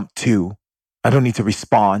to jump to. I don't need to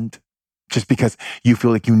respond just because you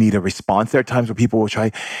feel like you need a response. There are times where people will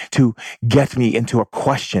try to get me into a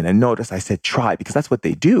question. And notice I said try, because that's what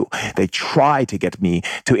they do. They try to get me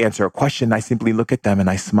to answer a question. I simply look at them and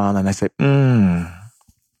I smile and I say,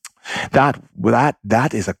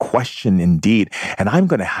 that is a question indeed. And I'm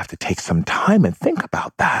going to have to take some time and think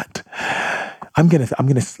about that. I'm going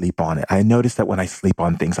to sleep on it. I notice that when I sleep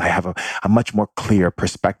on things, I have a much more clear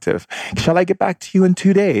perspective. Shall I get back to you in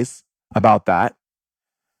 2 days about that?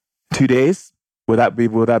 2 days? Will that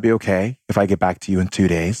be okay if I get back to you in 2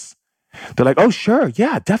 days? They're like, oh, sure.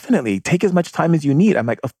 Yeah, definitely. Take as much time as you need. I'm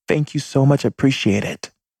like, oh, thank you so much. I appreciate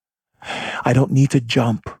it. I don't need to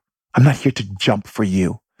jump. I'm not here to jump for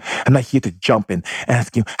you. I'm not here to jump and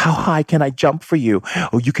ask you, how high can I jump for you?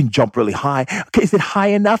 Oh, you can jump really high. Okay, is it high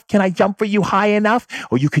enough? Can I jump for you high enough?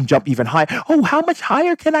 Or you can jump even higher. Oh, how much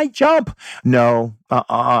higher can I jump? No,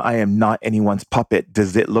 I am not anyone's puppet.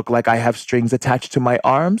 Does it look like I have strings attached to my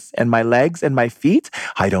arms and my legs and my feet?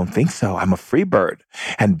 I don't think so. I'm a free bird.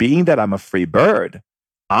 And being that I'm a free bird,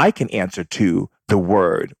 I can answer to the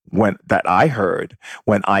word that I heard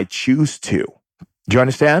when I choose to. Do you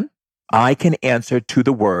understand? I can answer to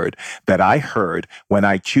the word that I heard when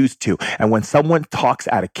I choose to. And when someone talks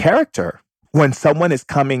out of character, when someone is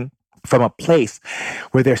coming from a place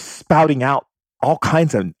where they're spouting out all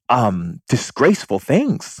kinds of disgraceful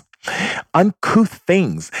things, uncouth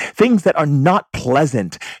things that are not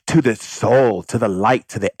pleasant to the soul, to the light,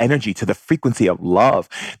 to the energy, to the frequency of love.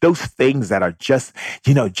 Those things that are just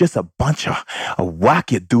a bunch of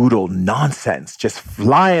wackadoodle nonsense, just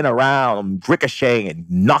flying around, ricocheting and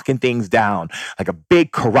knocking things down like a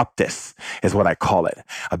big corruptus is what I call it.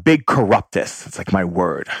 A big corruptus. It's like my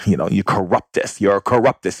word. You corruptus. You're a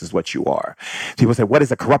corruptus is what you are. People say, what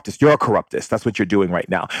is a corruptus? You're a corruptus. That's what you're doing right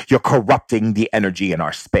now. You're corrupting the energy in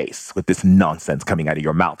our space with this nonsense coming out of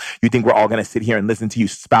your mouth. You think we're all going to sit here and listen to you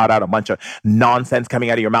spout out a bunch of nonsense coming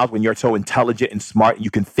out of your mouth when you're so intelligent and smart and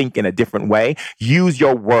you can think in a different way? Use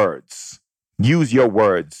your words. Use your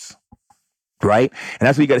words. Right? And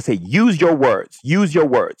that's what you got to say. Use your words. Use your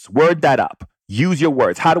words. Word that up. Use your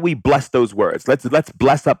words. How do we bless those words? Let's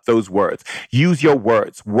bless up those words. Use your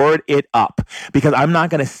words. Word it up. Because I'm not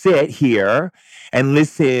going to sit here and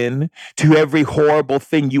listen to every horrible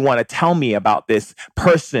thing you want to tell me about this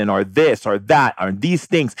person or this or that or these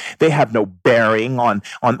things. They have no bearing on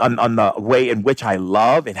the way in which I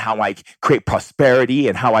love and how I create prosperity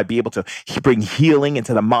and how I be able to bring healing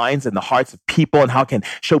into the minds and the hearts of people and how I can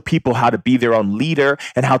show people how to be their own leader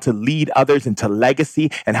and how to lead others into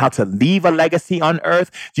legacy and how to leave a legacy on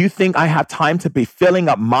earth. Do you think I have time to be filling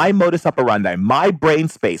up my modus operandi, my brain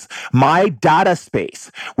space, my data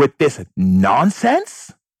space with this nonsense?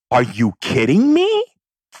 Are you kidding me?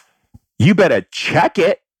 You better check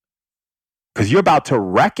it because you're about to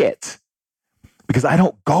wreck it. Because I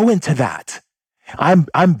don't go into that. I'm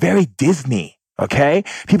very Disney. Okay?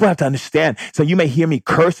 People have to understand. So you may hear me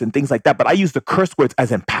curse and things like that, but I use the curse words as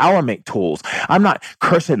empowerment tools. I'm not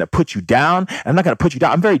cursing to put you down. I'm not going to put you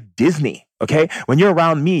down. I'm very Disney. Okay? When you're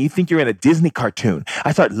around me, you think you're in a Disney cartoon.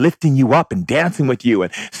 I start lifting you up and dancing with you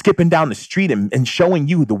and skipping down the street and showing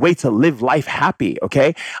you the way to live life happy.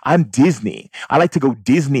 Okay? I'm Disney. I like to go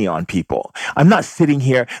Disney on people. I'm not sitting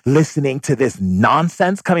here listening to this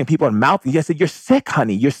nonsense coming people in the mouth. You said, you're sick,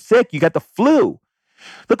 honey. You're sick. You got the flu.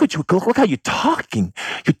 Look at you. Look how you're talking.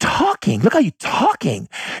 You're talking. Look how you're talking.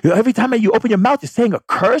 Every time you open your mouth, you're saying a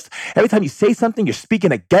curse. Every time you say something, you're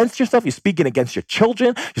speaking against yourself. You're speaking against your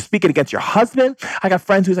children. You're speaking against your husband. I got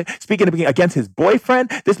friends who's like speaking against his boyfriend.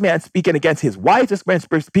 This man's speaking against his wife. This man's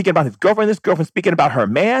speaking about his girlfriend. This girlfriend's speaking about her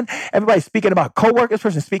man. Everybody's speaking about coworkers. This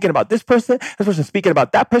person's speaking about this person. This person's speaking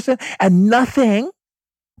about that person. And nothing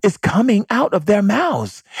is coming out of their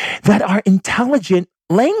mouths that are intelligent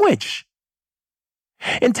language.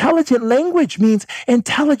 Intelligent language means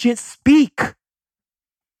intelligent speak.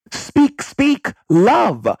 Speak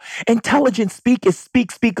love. Intelligent speak is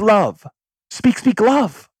speak love. Speak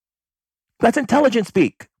love. That's intelligent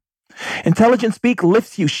speak. Intelligent speak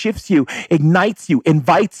lifts you, shifts you, ignites you,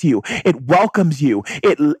 invites you. It welcomes you.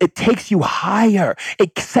 It takes you higher.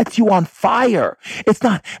 It sets you on fire. It's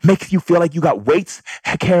not makes you feel like you got weights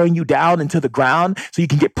carrying you down into the ground so you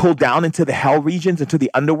can get pulled down into the hell regions, into the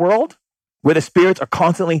underworld, where the spirits are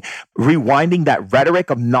constantly rewinding that rhetoric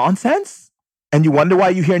of nonsense. And you wonder why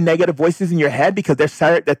you hear negative voices in your head because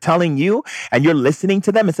they're telling you and you're listening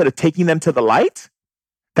to them instead of taking them to the light.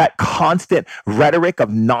 That constant rhetoric of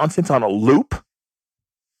nonsense on a loop,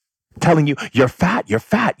 telling you you're fat, you're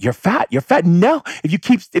fat, you're fat, you're fat. No, if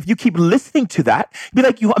you keep listening to that, be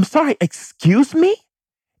like, I'm sorry, excuse me?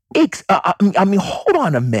 Hold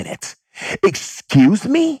on a minute. Excuse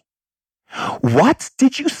me? What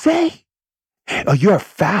did you say? Oh, you're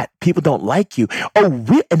fat. People don't like you. Oh,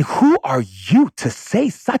 and who are you to say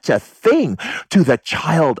such a thing to the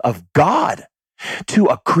child of God? To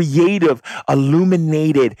a creative,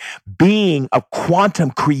 illuminated being, a quantum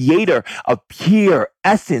creator of pure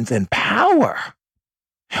essence and power.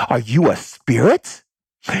 Are you a spirit?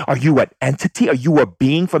 Are you an entity? Are you a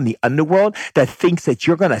being from the underworld that thinks that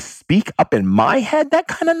you're going to speak up in my head? That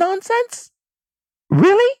kind of nonsense?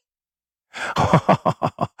 Really?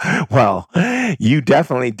 Well, you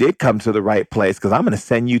definitely did come to the right place, because I'm going to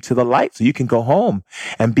send you to the light so you can go home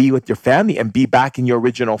and be with your family and be back in your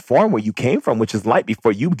original form where you came from, which is light,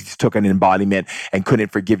 before you took an embodiment and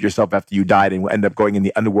couldn't forgive yourself after you died and end up going in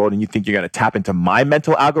the underworld. And you think you're going to tap into my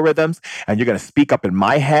mental algorithms and you're going to speak up in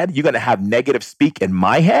my head. You're going to have negative speak in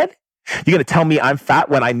my head. You're going to tell me I'm fat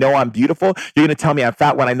when I know I'm beautiful. You're going to tell me I'm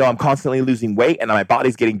fat when I know I'm constantly losing weight and my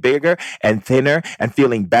body's getting bigger and thinner and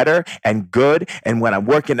feeling better and good. And when I'm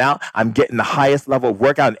working out, I'm getting the highest level of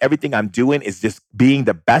workout and everything I'm doing is just being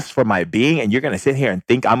the best for my being. And you're going to sit here and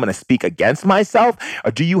think I'm going to speak against myself? Or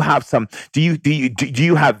do you have do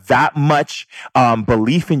you have that much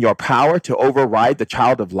belief in your power to override the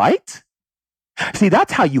child of light? See,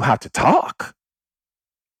 that's how you have to talk.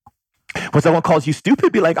 When someone calls you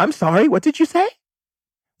stupid, be like, I'm sorry, what did you say?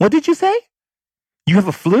 What did you say? You have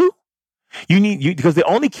a flu? Because the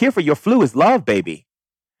only cure for your flu is love, baby.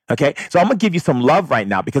 Okay, so I'm gonna give you some love right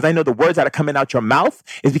now, because I know the words that are coming out your mouth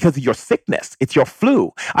is because of your sickness. It's your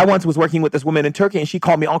flu. I once was working with this woman in Turkey and she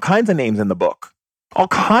called me all kinds of names in the book. All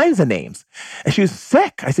kinds of names. And she was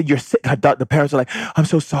sick. I said, you're sick. The parents are like, I'm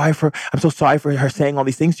so sorry for her saying all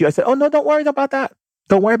these things to you. I said, oh no, don't worry about that.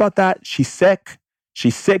 Don't worry about that. She's sick.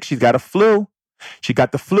 She's sick. She's got a flu. She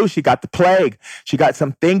got the flu. She got the plague. She got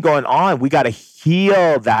something going on. We got to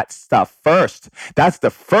heal that stuff first. That's the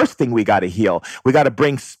first thing we got to heal. We got to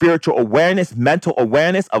bring spiritual awareness, mental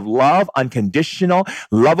awareness of love, unconditional,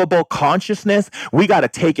 lovable consciousness. We got to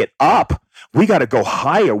take it up. We got to go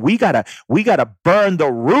higher. We got to burn the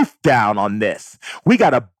roof down on this. We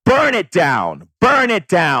got to burn it down, burn it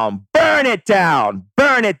down, burn it down,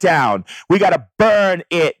 burn it down. We got to burn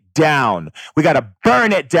it down. We got to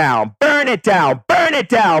burn it down, burn it down, burn it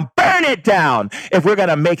down, burn it down if we're going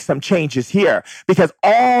to make some changes here. Because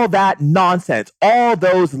all that nonsense, all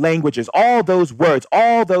those languages, all those words,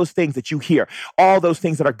 all those things that you hear, all those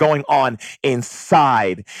things that are going on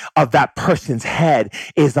inside of that person's head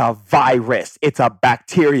is a virus. It's a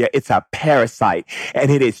bacteria. It's a parasite.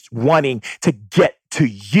 And it is wanting to get to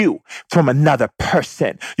you from another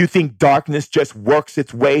person. You think darkness just works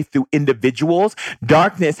its way through individuals?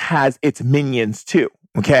 Darkness has its minions too.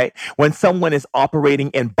 Okay. When someone is operating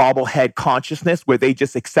in bobblehead consciousness, where they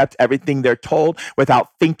just accept everything they're told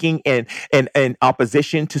without thinking in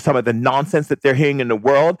opposition to some of the nonsense that they're hearing in the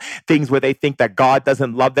world, things where they think that God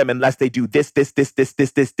doesn't love them unless they do this,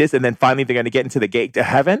 and then finally they're going to get into the gate to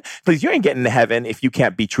heaven. Please, you ain't getting to heaven if you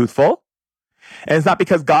can't be truthful. And it's not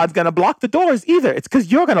because God's going to block the doors either. It's because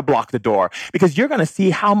you're going to block the door, because you're going to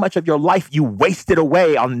see how much of your life you wasted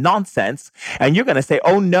away on nonsense. And you're going to say,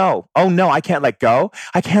 oh no, I can't let go.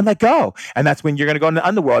 I can't let go. And that's when you're going to go in the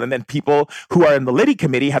underworld. And then people who are in the Liddy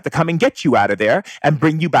committee have to come and get you out of there and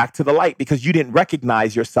bring you back to the light, because you didn't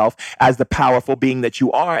recognize yourself as the powerful being that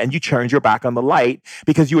you are. And you turned your back on the light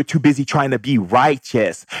because you were too busy trying to be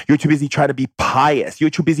righteous. You're too busy trying to be pious. You're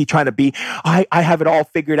too busy trying to be, I have it all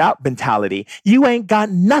figured out mentality. You ain't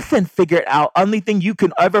got nothing figured out. Only thing you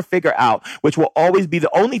can ever figure out, which will always be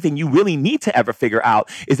the only thing you really need to ever figure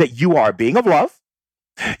out, is that you are a being of love.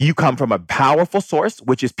 You come from a powerful source,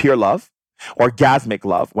 which is pure love. Orgasmic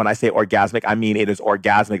love. When I say orgasmic, I mean it is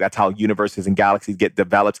orgasmic. That's how universes and galaxies get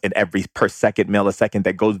developed. In every per second, millisecond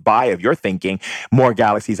that goes by of your thinking, more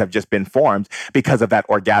galaxies have just been formed because of that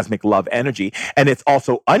orgasmic love energy. And it's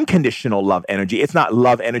also unconditional love energy. It's not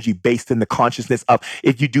love energy based in the consciousness of,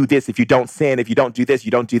 if you do this, if you don't sin, if you don't do this, you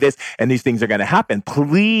don't do this, and these things are going to happen.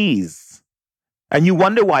 Please. And you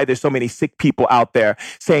wonder why there's so many sick people out there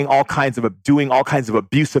saying doing all kinds of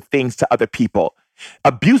abusive things to other people.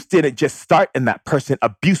 Abuse didn't just start in that person.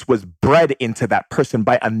 Abuse was bred into that person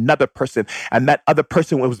by another person. And that other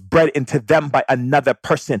person was bred into them by another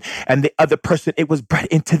person. And the other person, it was bred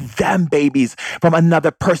into them, babies, from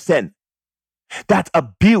another person. That's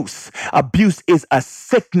abuse. Abuse is a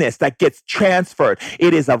sickness that gets transferred.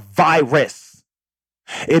 It is a virus.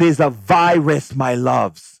 It is a virus, my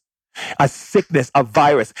loves. A sickness, a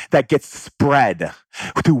virus that gets spread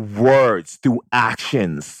through words, through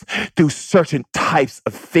actions, through certain types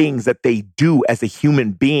of things that they do as a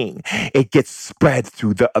human being. It gets spread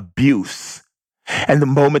through the abuse. And the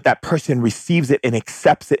moment that person receives it and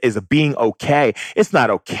accepts it as a being okay, it's not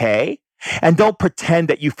okay. And don't pretend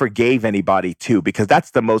that you forgave anybody too, because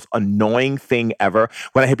that's the most annoying thing ever.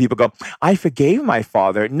 When I hear people go, I forgave my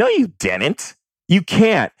father. No, you didn't. You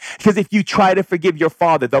can't. Because if you try to forgive your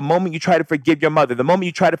father, the moment you try to forgive your mother, the moment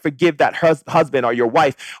you try to forgive that husband or your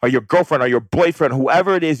wife or your girlfriend or your boyfriend,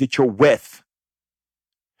 whoever it is that you're with,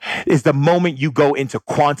 is the moment you go into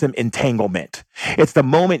quantum entanglement. It's the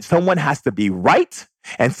moment someone has to be right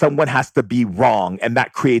and someone has to be wrong. And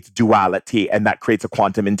that creates duality and that creates a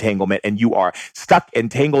quantum entanglement. And you are stuck and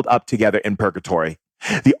tangled up together in purgatory.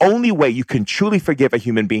 The only way you can truly forgive a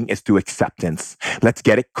human being is through acceptance. Let's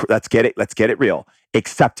get it real.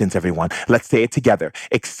 Acceptance, everyone. Let's say it together.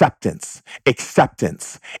 Acceptance,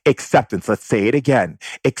 acceptance, acceptance. Let's say it again.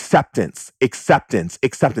 Acceptance, acceptance,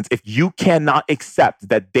 acceptance. If you cannot accept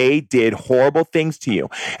that they did horrible things to you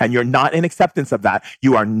and you're not in acceptance of that,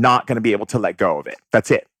 you are not going to be able to let go of it. That's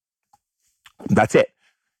it. That's it.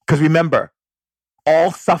 Because remember,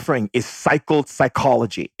 all suffering is cycled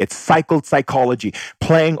psychology. It's cycled psychology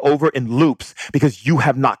playing over in loops because you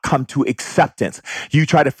have not come to acceptance. You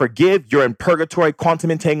try to forgive, you're in purgatory,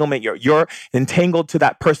 quantum entanglement, you're entangled to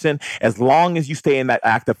that person as long as you stay in that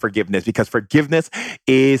act of forgiveness, because forgiveness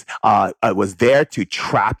is was there to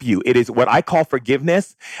trap you. It is what I call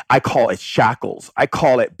forgiveness. I call it shackles. I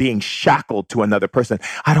call it being shackled to another person.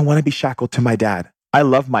 I don't want to be shackled to my dad. I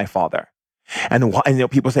love my father. And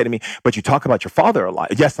people say to me, but you talk about your father a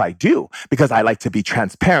lot. Yes, I do, because I like to be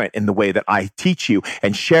transparent in the way that I teach you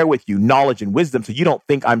and share with you knowledge and wisdom. So you don't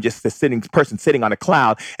think I'm just a person sitting on a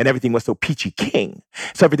cloud and everything was so peachy keen.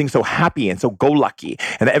 So everything's so happy and so go lucky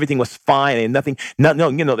and everything was fine and nothing. No,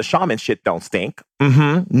 the shaman shit don't stink.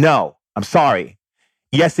 No, I'm sorry.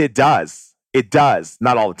 Yes, it does. It does.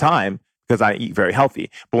 Not all the time, because I eat very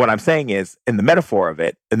healthy. But what I'm saying is, in the metaphor of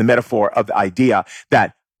it, in the metaphor of the idea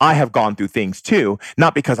that I have gone through things too,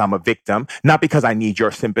 not because I'm a victim, not because I need your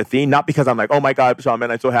sympathy, not because I'm like, oh my God, Shaman,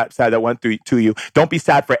 I'm so sad I went through to you. Don't be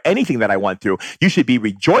sad for anything that I went through. You should be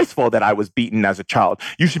rejoiceful that I was beaten as a child.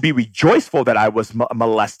 You should be rejoiceful that I was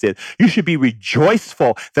molested. You should be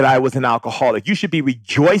rejoiceful that I was an alcoholic. You should be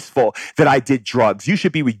rejoiceful that I did drugs. You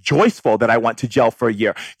should be rejoiceful that I went to jail for a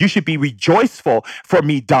year. You should be rejoiceful for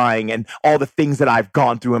me dying and all the things that I've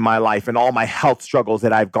gone through in my life and all my health struggles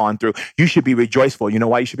that I've gone through. You should be rejoiceful. You know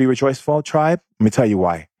why you should be rejoiceful, tribe? Let me tell you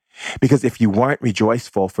why. Because if you weren't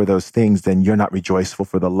rejoiceful for those things, then you're not rejoiceful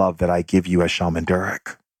for the love that I give you as Shaman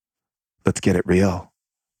Durek. Let's get it real.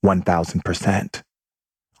 1000%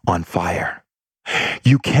 on fire.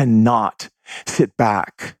 You cannot sit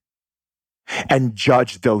back and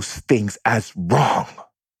judge those things as wrong.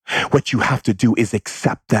 What you have to do is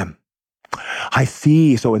accept them. I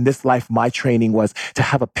see. So in this life, my training was to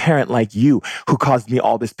have a parent like you who caused me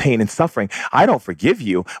all this pain and suffering. I don't forgive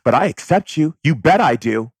you, but I accept you. You bet I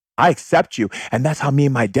do. I accept you. And that's how me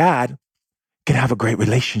and my dad can have a great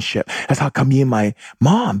relationship. That's how come me and my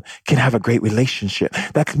mom can have a great relationship.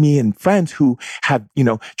 That's me and friends who have,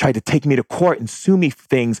 tried to take me to court and sue me for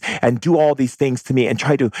things and do all these things to me and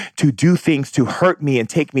try to do things to hurt me and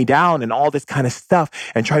take me down and all this kind of stuff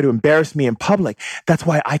and try to embarrass me in public. That's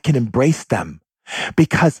why I can embrace them,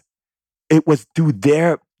 because it was through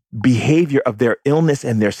their behavior of their illness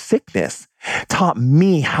and their sickness taught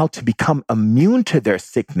me how to become immune to their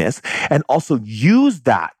sickness and also use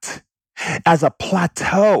that as a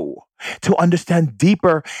plateau to understand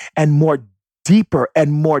deeper and more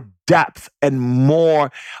depth and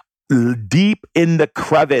more deep in the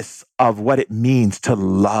crevice of what it means to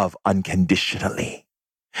love unconditionally.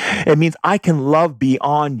 It means I can love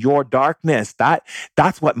beyond your darkness.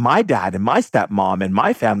 That's what my dad and my stepmom and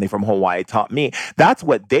my family from Hawaii taught me. That's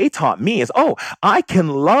what they taught me is, I can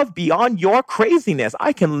love beyond your craziness.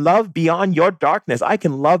 I can love beyond your darkness. I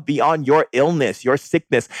can love beyond your illness, your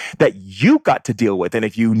sickness that you got to deal with. And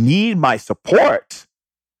if you need my support,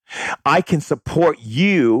 I can support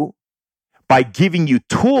you by giving you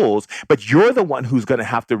tools, but you're the one who's going to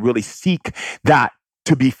have to really seek that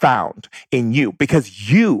to be found in you,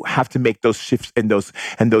 because you have to make those shifts and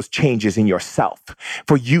those changes in yourself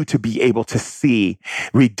for you to be able to see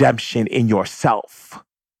redemption in yourself.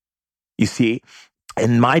 You see,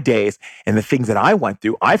 in my days and the things that I went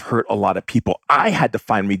through, I've hurt a lot of people. I had to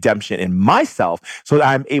find redemption in myself so that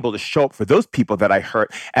I'm able to show up for those people that I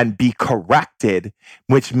hurt and be corrected,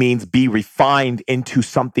 which means be refined into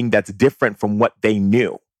something that's different from what they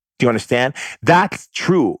knew. Do you understand? That's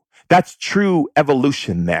true. That's true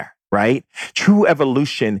evolution there. right? True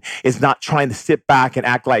evolution is not trying to sit back and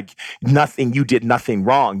act like you did nothing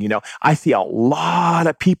wrong. I see a lot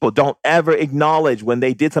of people don't ever acknowledge when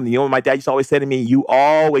they did something. My dad used to always say to me, you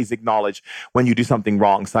always acknowledge when you do something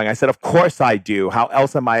wrong, son. I said, of course I do. How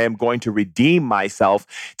else am I going to redeem myself,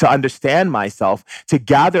 to understand myself, to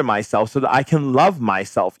gather myself so that I can love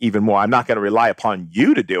myself even more? I'm not going to rely upon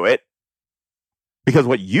you to do it. Because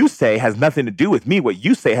what you say has nothing to do with me. What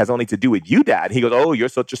you say has only to do with you, Dad. He goes, oh, you're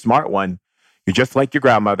such a smart one. You're just like your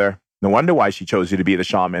grandmother. No wonder why she chose you to be the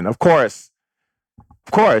shaman. Of course.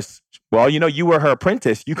 Of course. Well, you were her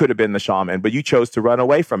apprentice. You could have been the shaman, but you chose to run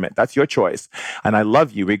away from it. That's your choice. And I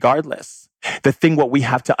love you regardless. What we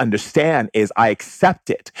have to understand is I accept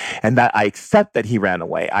it, and that I accept that he ran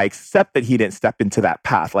away. I accept that he didn't step into that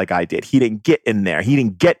path like I did. He didn't get in there. He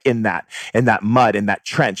didn't get in that mud, in that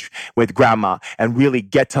trench with grandma and really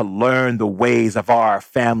get to learn the ways of our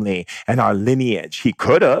family and our lineage. He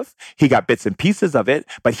could have. He got bits and pieces of it,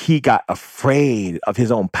 but he got afraid of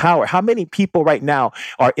his own power. How many people right now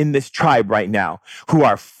are in this tribe right now who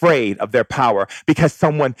are afraid of their power because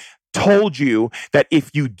someone told you that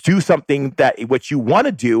if you do something that what you want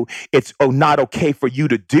to do, it's not okay for you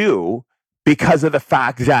to do because of the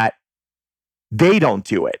fact that they don't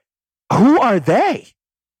do it? Who are they?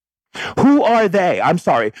 Who are they? I'm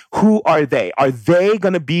sorry. Who are they? Are they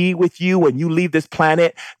going to be with you when you leave this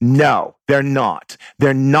planet? No, they're not.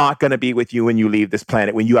 They're not going to be with you when you leave this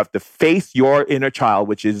planet, when you have to face your inner child,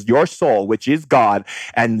 which is your soul, which is God,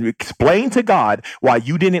 and explain to God why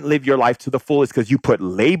you didn't live your life to the fullest because you put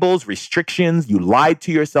labels, restrictions, you lied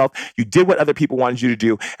to yourself, you did what other people wanted you to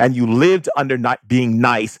do, and you lived under not being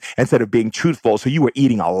nice instead of being truthful. So you were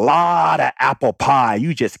eating a lot of apple pie.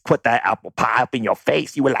 You just put that apple pie up in your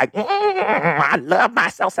face. You were like, I love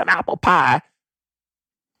myself some apple pie.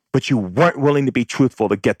 But you weren't willing to be truthful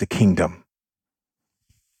to get the kingdom.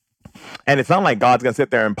 And it's not like God's going to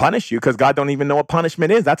sit there and punish you because God don't even know what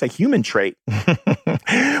punishment is. That's a human trait.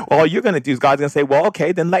 All you're going to do is God's going to say, well,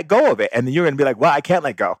 okay, then let go of it. And then you're going to be like, well, I can't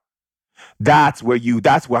let go. That's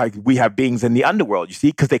why we have beings in the underworld, you see,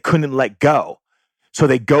 because they couldn't let go. So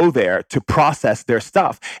they go there to process their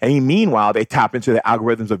stuff. And meanwhile, they tap into the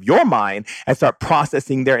algorithms of your mind and start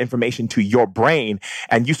processing their information to your brain.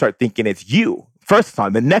 And you start thinking it's you. First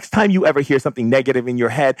time, the next time you ever hear something negative in your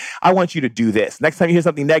head, I want you to do this. Next time you hear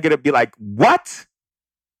something negative, be like, what?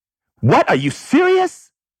 What? Are you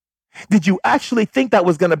serious? Did you actually think that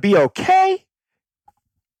was going to be okay?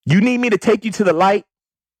 You need me to take you to the light?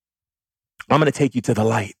 I'm going to take you to the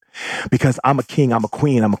light. Because I'm a king, I'm a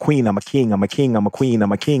queen, I'm a queen, I'm a king, I'm a king, I'm a queen,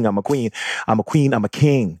 I'm a king, I'm a queen, I'm a queen, I'm a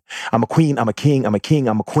king, I'm a queen, I'm a king, I'm a king,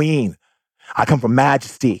 I'm a queen. I come from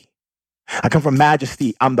majesty. I come from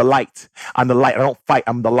majesty. I'm the light. I'm the light. I don't fight.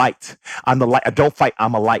 I'm the light. I'm the light. I don't fight.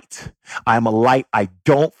 I'm a light. I'm a light. I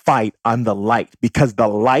don't fight. I'm the light. Because the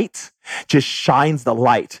light just shines the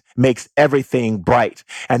light, makes everything bright.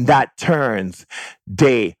 And that turns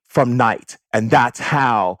day from night. And that's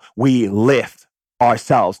how we lift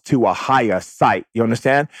ourselves to a higher sight. You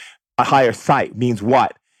understand? A higher sight means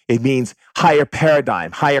what? It means higher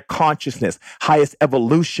paradigm, higher consciousness, highest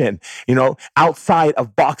evolution, outside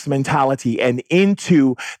of box mentality and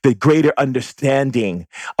into the greater understanding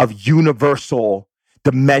of universal,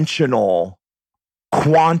 dimensional,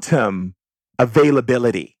 quantum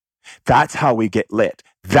availability. That's how we get lit.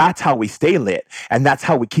 That's how we stay lit. And that's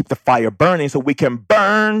how we keep the fire burning so we can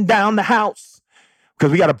burn down the house.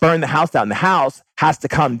 Because we got to burn the house down. The house has to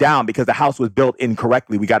come down because the house was built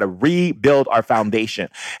incorrectly. We got to rebuild our foundation.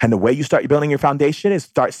 And the way you start building your foundation is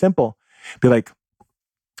start simple. Be like,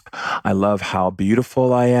 I love how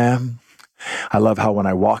beautiful I am. I love how when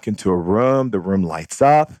I walk into a room, the room lights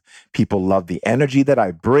up. People love the energy that I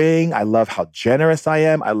bring. I love how generous I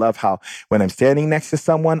am. I love how when I'm standing next to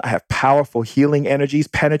someone, I have powerful healing energies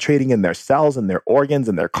penetrating in their cells and their organs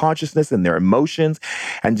and their consciousness and their emotions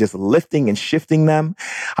and just lifting and shifting them.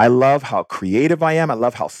 I love how creative I am. I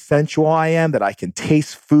love how sensual I am, that I can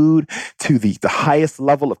taste food to the highest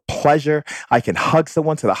level of pleasure. I can hug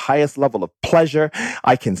someone to the highest level of pleasure.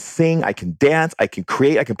 I can sing. I can dance. I can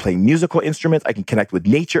create. I can play musical instruments. I can connect with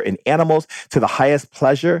nature and animals to the highest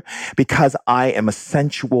pleasure. Because I am a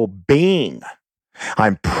sensual being.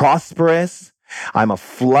 I'm prosperous. I'm a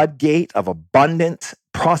floodgate of abundant,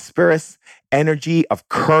 prosperous energy of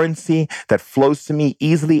currency that flows to me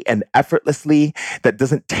easily and effortlessly, that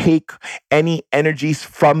doesn't take any energies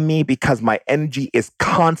from me because my energy is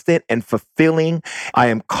constant and fulfilling. I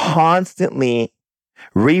am constantly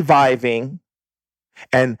reviving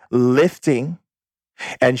and lifting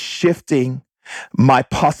and shifting my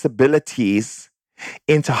possibilities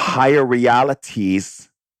into higher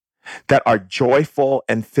realities that are joyful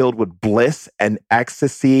and filled with bliss and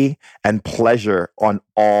ecstasy and pleasure on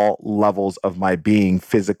all levels of my being,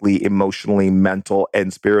 physically, emotionally, mental,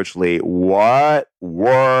 and spiritually. What?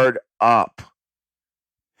 Word up.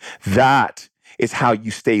 That is how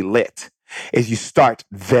you stay lit. Is you start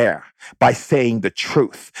there by saying the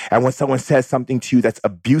truth. And when someone says something to you that's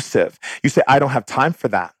abusive, you say, I don't have time for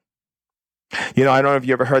that. You know, I don't know if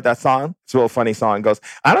you ever heard that song. It's a real funny song. It goes,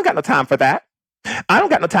 I don't got no time for that. I don't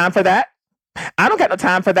got no time for that. I don't got no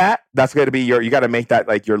time for that. That's going to be you got to make that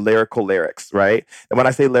like your lyrical lyrics, right? And when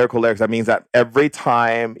I say lyrical lyrics, that means that every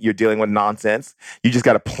time you're dealing with nonsense, you just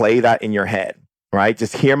got to play that in your head. Right?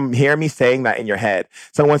 Just hear me saying that in your head.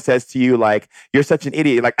 Someone says to you, like, you're such an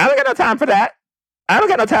idiot. You're like, I don't got no time for that. I don't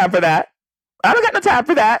got no time for that. I don't got no time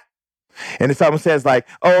for that. And if someone says like,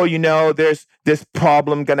 oh, you know, there's this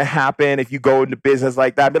problem going to happen if you go into business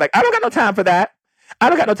like that, be like, I don't got no time for that. I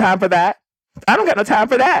don't got no time for that. I don't got no time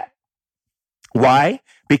for that. Why?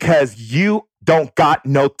 Because you don't got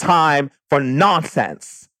no time for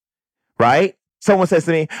nonsense. Right? Someone says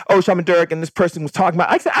to me, oh, Shaman Durek, and this person was talking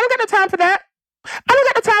about, I said, I don't got no time for that. I don't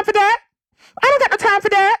got no time for that. I don't got no time for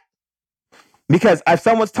that. Because if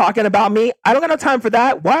someone's talking about me, I don't got no time for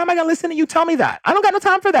that. Why am I gonna listen to you tell me that? I don't got no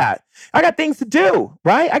time for that. I got things to do,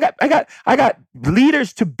 right? I got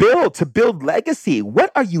leaders to build legacy.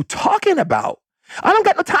 What are you talking about? I don't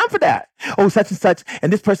got no time for that. Oh, such and such,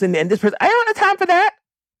 and this person, and this person. I don't got no time for that.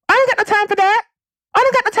 I don't got no time for that. I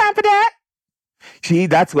don't got no time for that. See,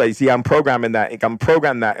 that's what you see. I'm programming that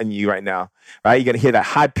in you right now, right? You're gonna hear that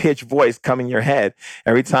high pitched voice come in your head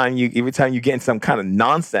every time you get in some kind of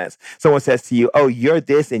nonsense. Someone says to you, "Oh, you're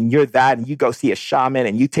this and you're that," and you go see a shaman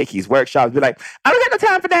and you take his workshops. Be like, "I don't got no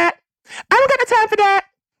time for that. I don't got no time for that.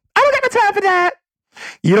 I don't got no time for that."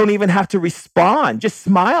 You don't even have to respond. Just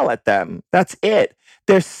smile at them. That's it.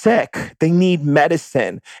 They're sick. They need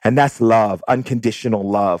medicine. And that's love, unconditional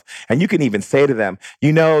love. And you can even say to them,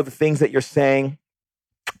 you know, the things that you're saying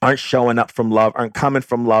aren't showing up from love, aren't coming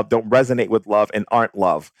from love, don't resonate with love, and aren't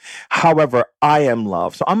love. However, I am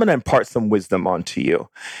love. So I'm going to impart some wisdom onto you.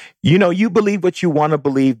 You know, you believe what you want to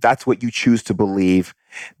believe. That's what you choose to believe.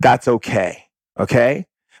 That's okay. Okay?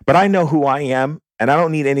 But I know who I am. And I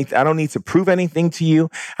don't need anything. I don't need to prove anything to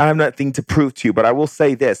you. I have nothing to prove to you. But I will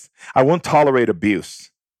say this: I won't tolerate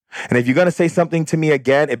abuse. And if you're going to say something to me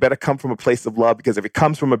again, it better come from a place of love. Because if it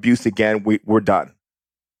comes from abuse again, we're done.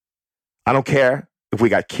 I don't care if we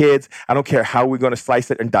got kids. I don't care how we're going to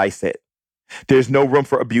slice it and dice it. There's no room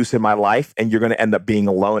for abuse in my life, and you're going to end up being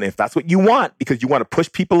alone. If that's what you want, because you want to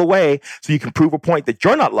push people away so you can prove a point that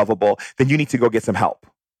you're not lovable, then you need to go get some help.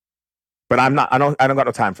 But I'm not. I don't got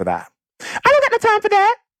no time for that. I don't got no time for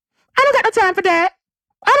that. I don't got no time for that.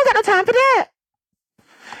 I don't got no time for that.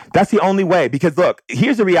 That's the only way. Because look,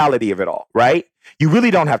 here's the reality of it all, right? You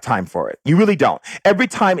really don't have time for it. You really don't. Every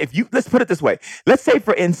time, let's put it this way. Let's say,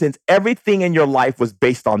 for instance, everything in your life was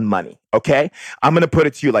based on money, okay? I'm going to put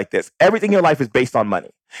it to you like this. Everything in your life is based on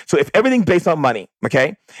money. So if everything's based on money,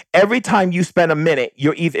 okay, every time you spend a minute,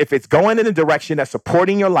 if it's going in a direction that's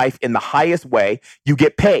supporting your life in the highest way, you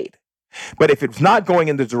get paid. But if it's not going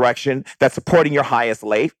in the direction that's supporting your highest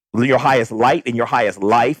light, and your highest life,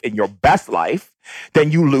 and your best life,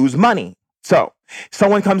 then you lose money. So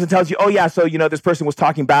someone comes and tells you, oh yeah, so you know this person was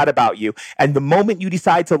talking bad about you. And the moment you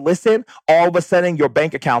decide to listen, all of a sudden your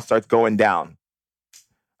bank account starts going down.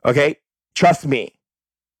 Okay? Trust me.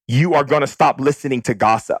 You are going to stop listening to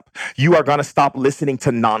gossip. You are going to stop listening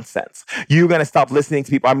to nonsense. You're going to stop listening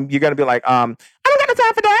to people. You're going to be like, I don't got no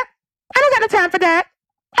time for that. I don't got no time for that.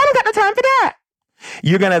 I don't got no time for that.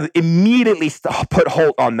 You're going to immediately put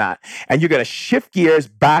hold on that. And you're going to shift gears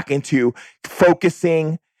back into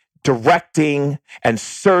focusing, directing, and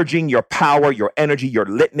surging your power, your energy, your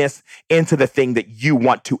litness into the thing that you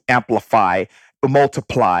want to amplify,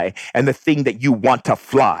 multiply, and the thing that you want to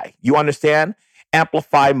fly. You understand?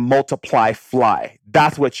 Amplify, multiply, fly.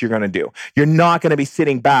 That's what you're going to do. You're not going to be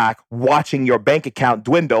sitting back watching your bank account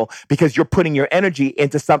dwindle because you're putting your energy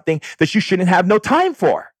into something that you shouldn't have no time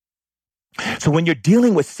for. So when you're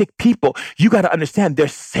dealing with sick people, you got to understand they're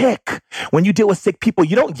sick. When you deal with sick people,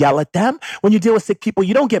 you don't yell at them. When you deal with sick people,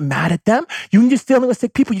 you don't get mad at them. You're just dealing with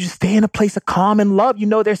sick people. You just stay in a place of calm and love. You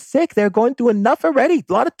know they're sick. They're going through enough already.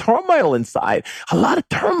 A lot of turmoil inside. A lot of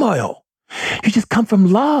turmoil. You just come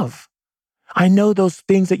from love. I know those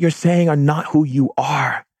things that you're saying are not who you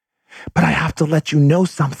are, but I have to let you know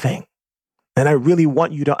something. And I really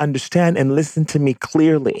want you to understand and listen to me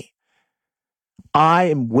clearly. I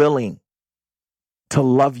am willing to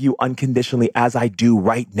love you unconditionally as I do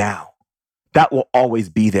right now. That will always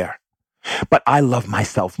be there. But I love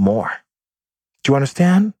myself more. Do you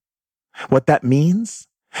understand what that means?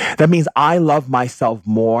 That means I love myself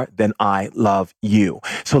more than I love you.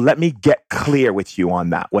 So let me get clear with you on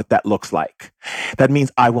that, what that looks like. That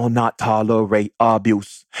means I will not tolerate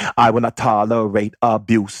abuse. I will not tolerate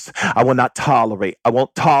abuse. I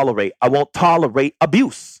won't tolerate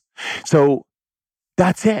abuse. So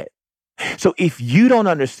that's it. So if you don't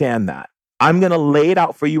understand that, I'm going to lay it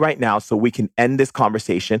out for you right now so we can end this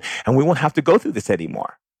conversation and we won't have to go through this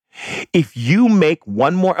anymore. If you make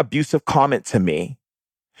one more abusive comment to me,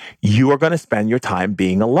 you are going to spend your time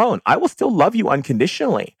being alone. I will still love you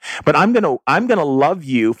unconditionally, but I'm going to love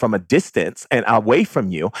you from a distance and away from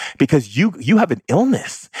you because you have an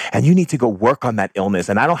illness and you need to go work on that illness.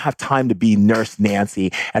 And I don't have time to be Nurse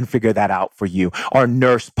Nancy and figure that out for you, or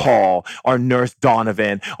Nurse Paul, or Nurse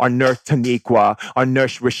Donovan, or Nurse Taniqua, or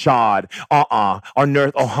Nurse Rashad, or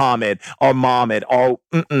Nurse Mohammed, or Mohammed, or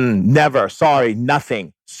never. Sorry,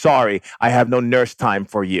 nothing. Sorry, I have no nurse time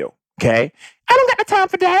for you. Okay? I don't got no time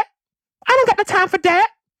for that. I don't got no time for that.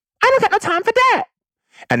 I don't got no time for that.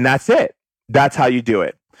 And that's it. That's how you do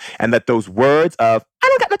it. And let those words of, I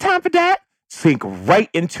don't got no time for that, sink right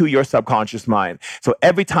into your subconscious mind. So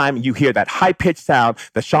every time you hear that high-pitched sound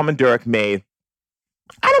that Shaman Durek made,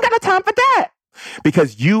 I don't got no time for that.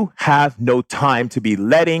 Because you have no time to be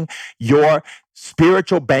letting your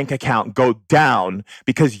spiritual bank account go down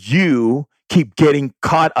because you keep getting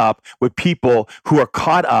caught up with people who are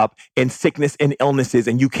caught up in sickness and illnesses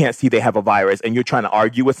and you can't see they have a virus and you're trying to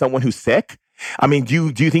argue with someone who's sick. I mean,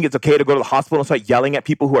 do you think it's okay to go to the hospital and start yelling at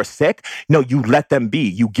people who are sick? No, you let them be.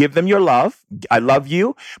 You give them your love. I love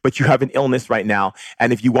you, but you have an illness right now.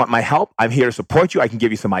 And if you want my help, I'm here to support you. I can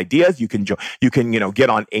give you some ideas. You can get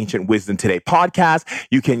on Ancient Wisdom Today podcast.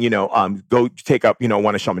 You can, go take up,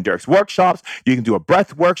 one of Shaman Durek's workshops. You can do a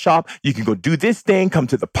breath workshop. You can go do this thing, come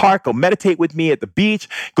to the park, go meditate with me at the beach,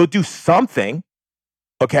 go do something.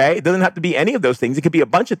 Okay. It doesn't have to be any of those things. It could be a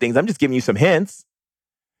bunch of things. I'm just giving you some hints.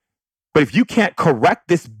 But if you can't correct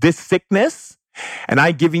this sickness, and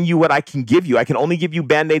I'm giving you what I can give you, I can only give you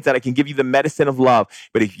Band-Aids and I can give you the medicine of love.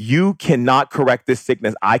 But if you cannot correct this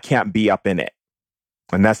sickness, I can't be up in it.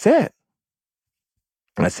 And that's it.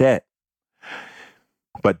 That's it.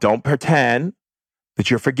 But don't pretend that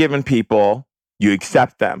you're forgiving people. You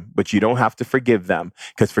accept them, but you don't have to forgive them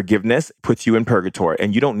because forgiveness puts you in purgatory.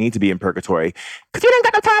 And you don't need to be in purgatory because you don't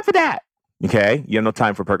got no time for that. Okay? You have no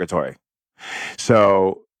time for purgatory.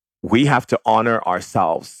 So we have to honor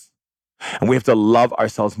ourselves, and we have to love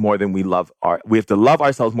ourselves more than we love our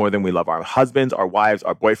husbands, our wives,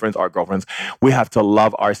 our boyfriends, our girlfriends. We have to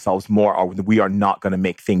love ourselves more, or we are not going to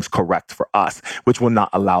make things correct for us, which will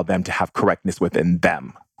not allow them to have correctness within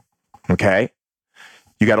them. Okay?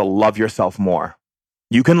 You got to love yourself more.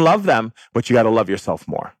 You can love them, but you got to love yourself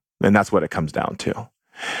more. And that's what it comes down to,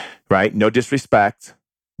 right? No disrespect,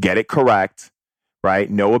 get it correct,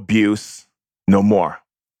 right? No abuse, no more.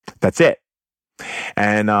 That's it.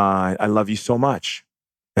 And I love you so much.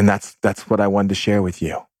 And that's what I wanted to share with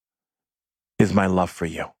you, is my love for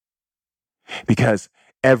you. Because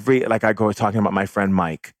like I was talking about my friend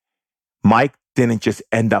Mike didn't just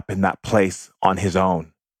end up in that place on his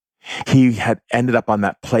own. He had ended up on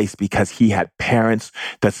that place because he had parents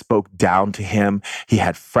that spoke down to him. He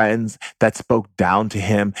had friends that spoke down to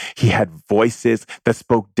him. He had voices that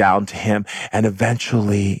spoke down to him. And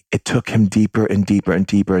eventually it took him deeper and deeper and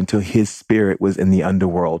deeper until his spirit was in the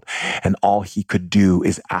underworld. And all he could do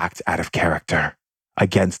is act out of character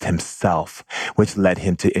against himself, which led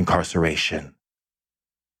him to incarceration.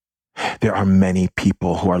 There are many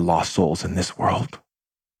people who are lost souls in this world.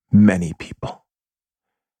 Many people.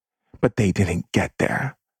 But they didn't get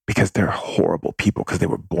there because they're horrible people because they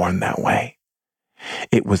were born that way.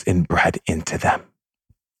 It was inbred into them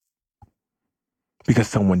because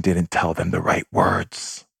someone didn't tell them the right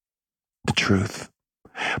words, the truth.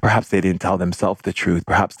 Perhaps they didn't tell themselves the truth.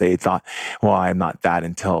 Perhaps they thought, well, I'm not that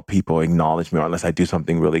until people acknowledge me, or unless I do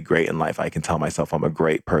something really great in life, I can tell myself I'm a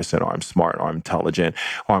great person, or I'm smart, or I'm intelligent,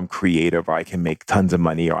 or I'm creative, or I can make tons of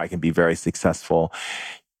money, or I can be very successful.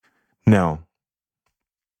 No.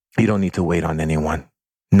 You don't need to wait on anyone.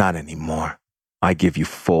 Not anymore. I give you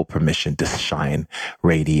full permission to shine,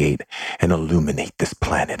 radiate, and illuminate this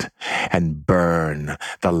planet and burn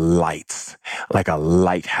the lights like a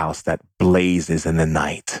lighthouse that blazes in the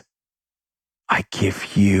night. I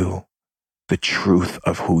give you the truth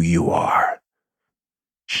of who you are.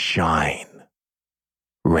 Shine,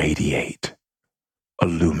 radiate,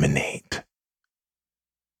 illuminate.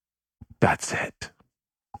 That's it.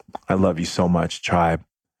 I love you so much, tribe.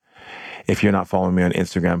 If you're not following me on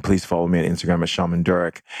Instagram, please follow me on Instagram at Shaman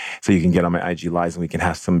Durek so you can get on my IG lives and we can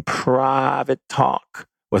have some private talk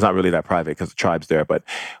Well, it's not really that private because the tribe's there, but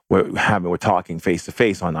we're talking face to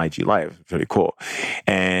face on IG Live. It's pretty cool.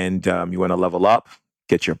 And you want to level up,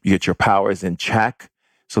 get your powers in check,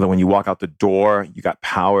 so that when you walk out the door, you got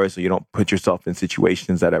power, so you don't put yourself in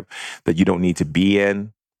situations that you don't need to be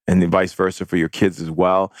in. And then vice versa for your kids as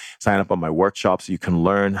well. Sign up on my workshop so you can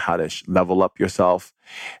learn how to level up yourself.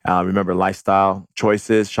 Remember, lifestyle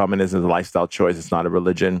choices. Shamanism is a lifestyle choice. It's not a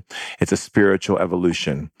religion. It's a spiritual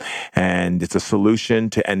evolution. And it's a solution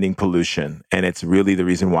to ending pollution. And it's really the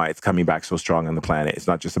reason why it's coming back so strong on the planet. It's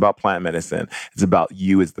not just about plant medicine. It's about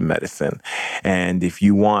you as the medicine. And if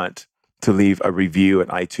you want to leave a review at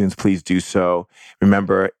iTunes, please do so.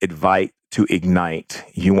 Remember, invite to ignite.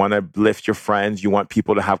 You want to lift your friends. You want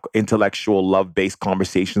people to have intellectual, love-based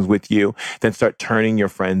conversations with you. Then start turning your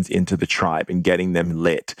friends into the tribe and getting them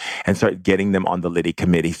lit, and start getting them on the Litty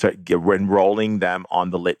committee. Start enrolling them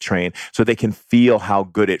on the lit train so they can feel how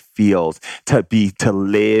good it feels to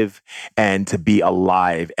live and to be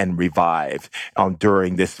alive and revive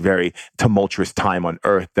during this very tumultuous time on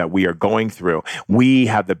earth that we are going through. We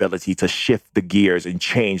have the ability to shift the gears and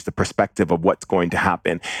change the perspective of what's going to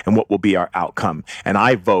happen and what will be our outcome. And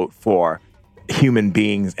I vote for human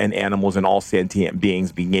beings and animals and all sentient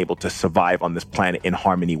beings being able to survive on this planet in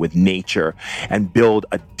harmony with nature and build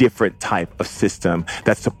a different type of system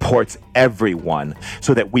that supports everyone,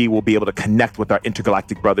 so that we will be able to connect with our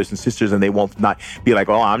intergalactic brothers and sisters, and they won't not be like,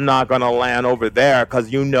 oh, I'm not going to land over there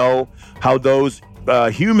because you know how those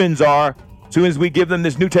humans are. As soon as we give them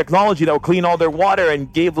this new technology that will clean all their water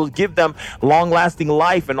and give them long-lasting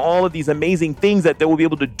life and all of these amazing things that they will be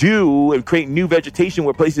able to do and create new vegetation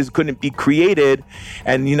where places couldn't be created,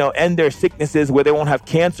 and end their sicknesses where they won't have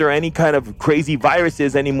cancer or any kind of crazy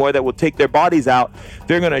viruses anymore that will take their bodies out.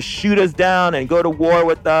 They're going to shoot us down and go to war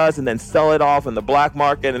with us and then sell it off in the black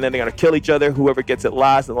market, and then they're going to kill each other. Whoever gets it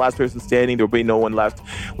last, and the last person standing, there'll be no one left.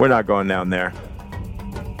 We're not going down there.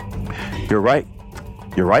 You're right.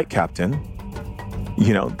 You're right, Captain.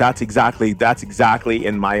 That's exactly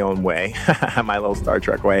in my own way, my little Star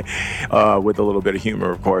Trek way, with a little bit of humor,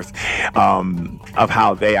 of course, of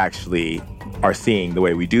how they actually are seeing the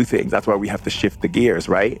way we do things. That's why we have to shift the gears,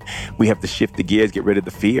 right? We have to shift the gears, get rid of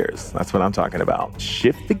the fears. That's what I'm talking about.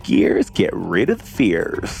 Shift the gears, get rid of the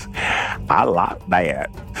fears. I like that.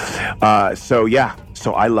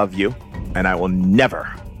 So I love you, and I will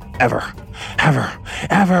never, ever, ever,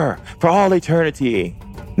 ever, for all eternity,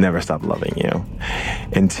 never stop loving you.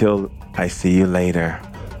 Until I see you later.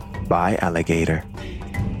 Bye, alligator.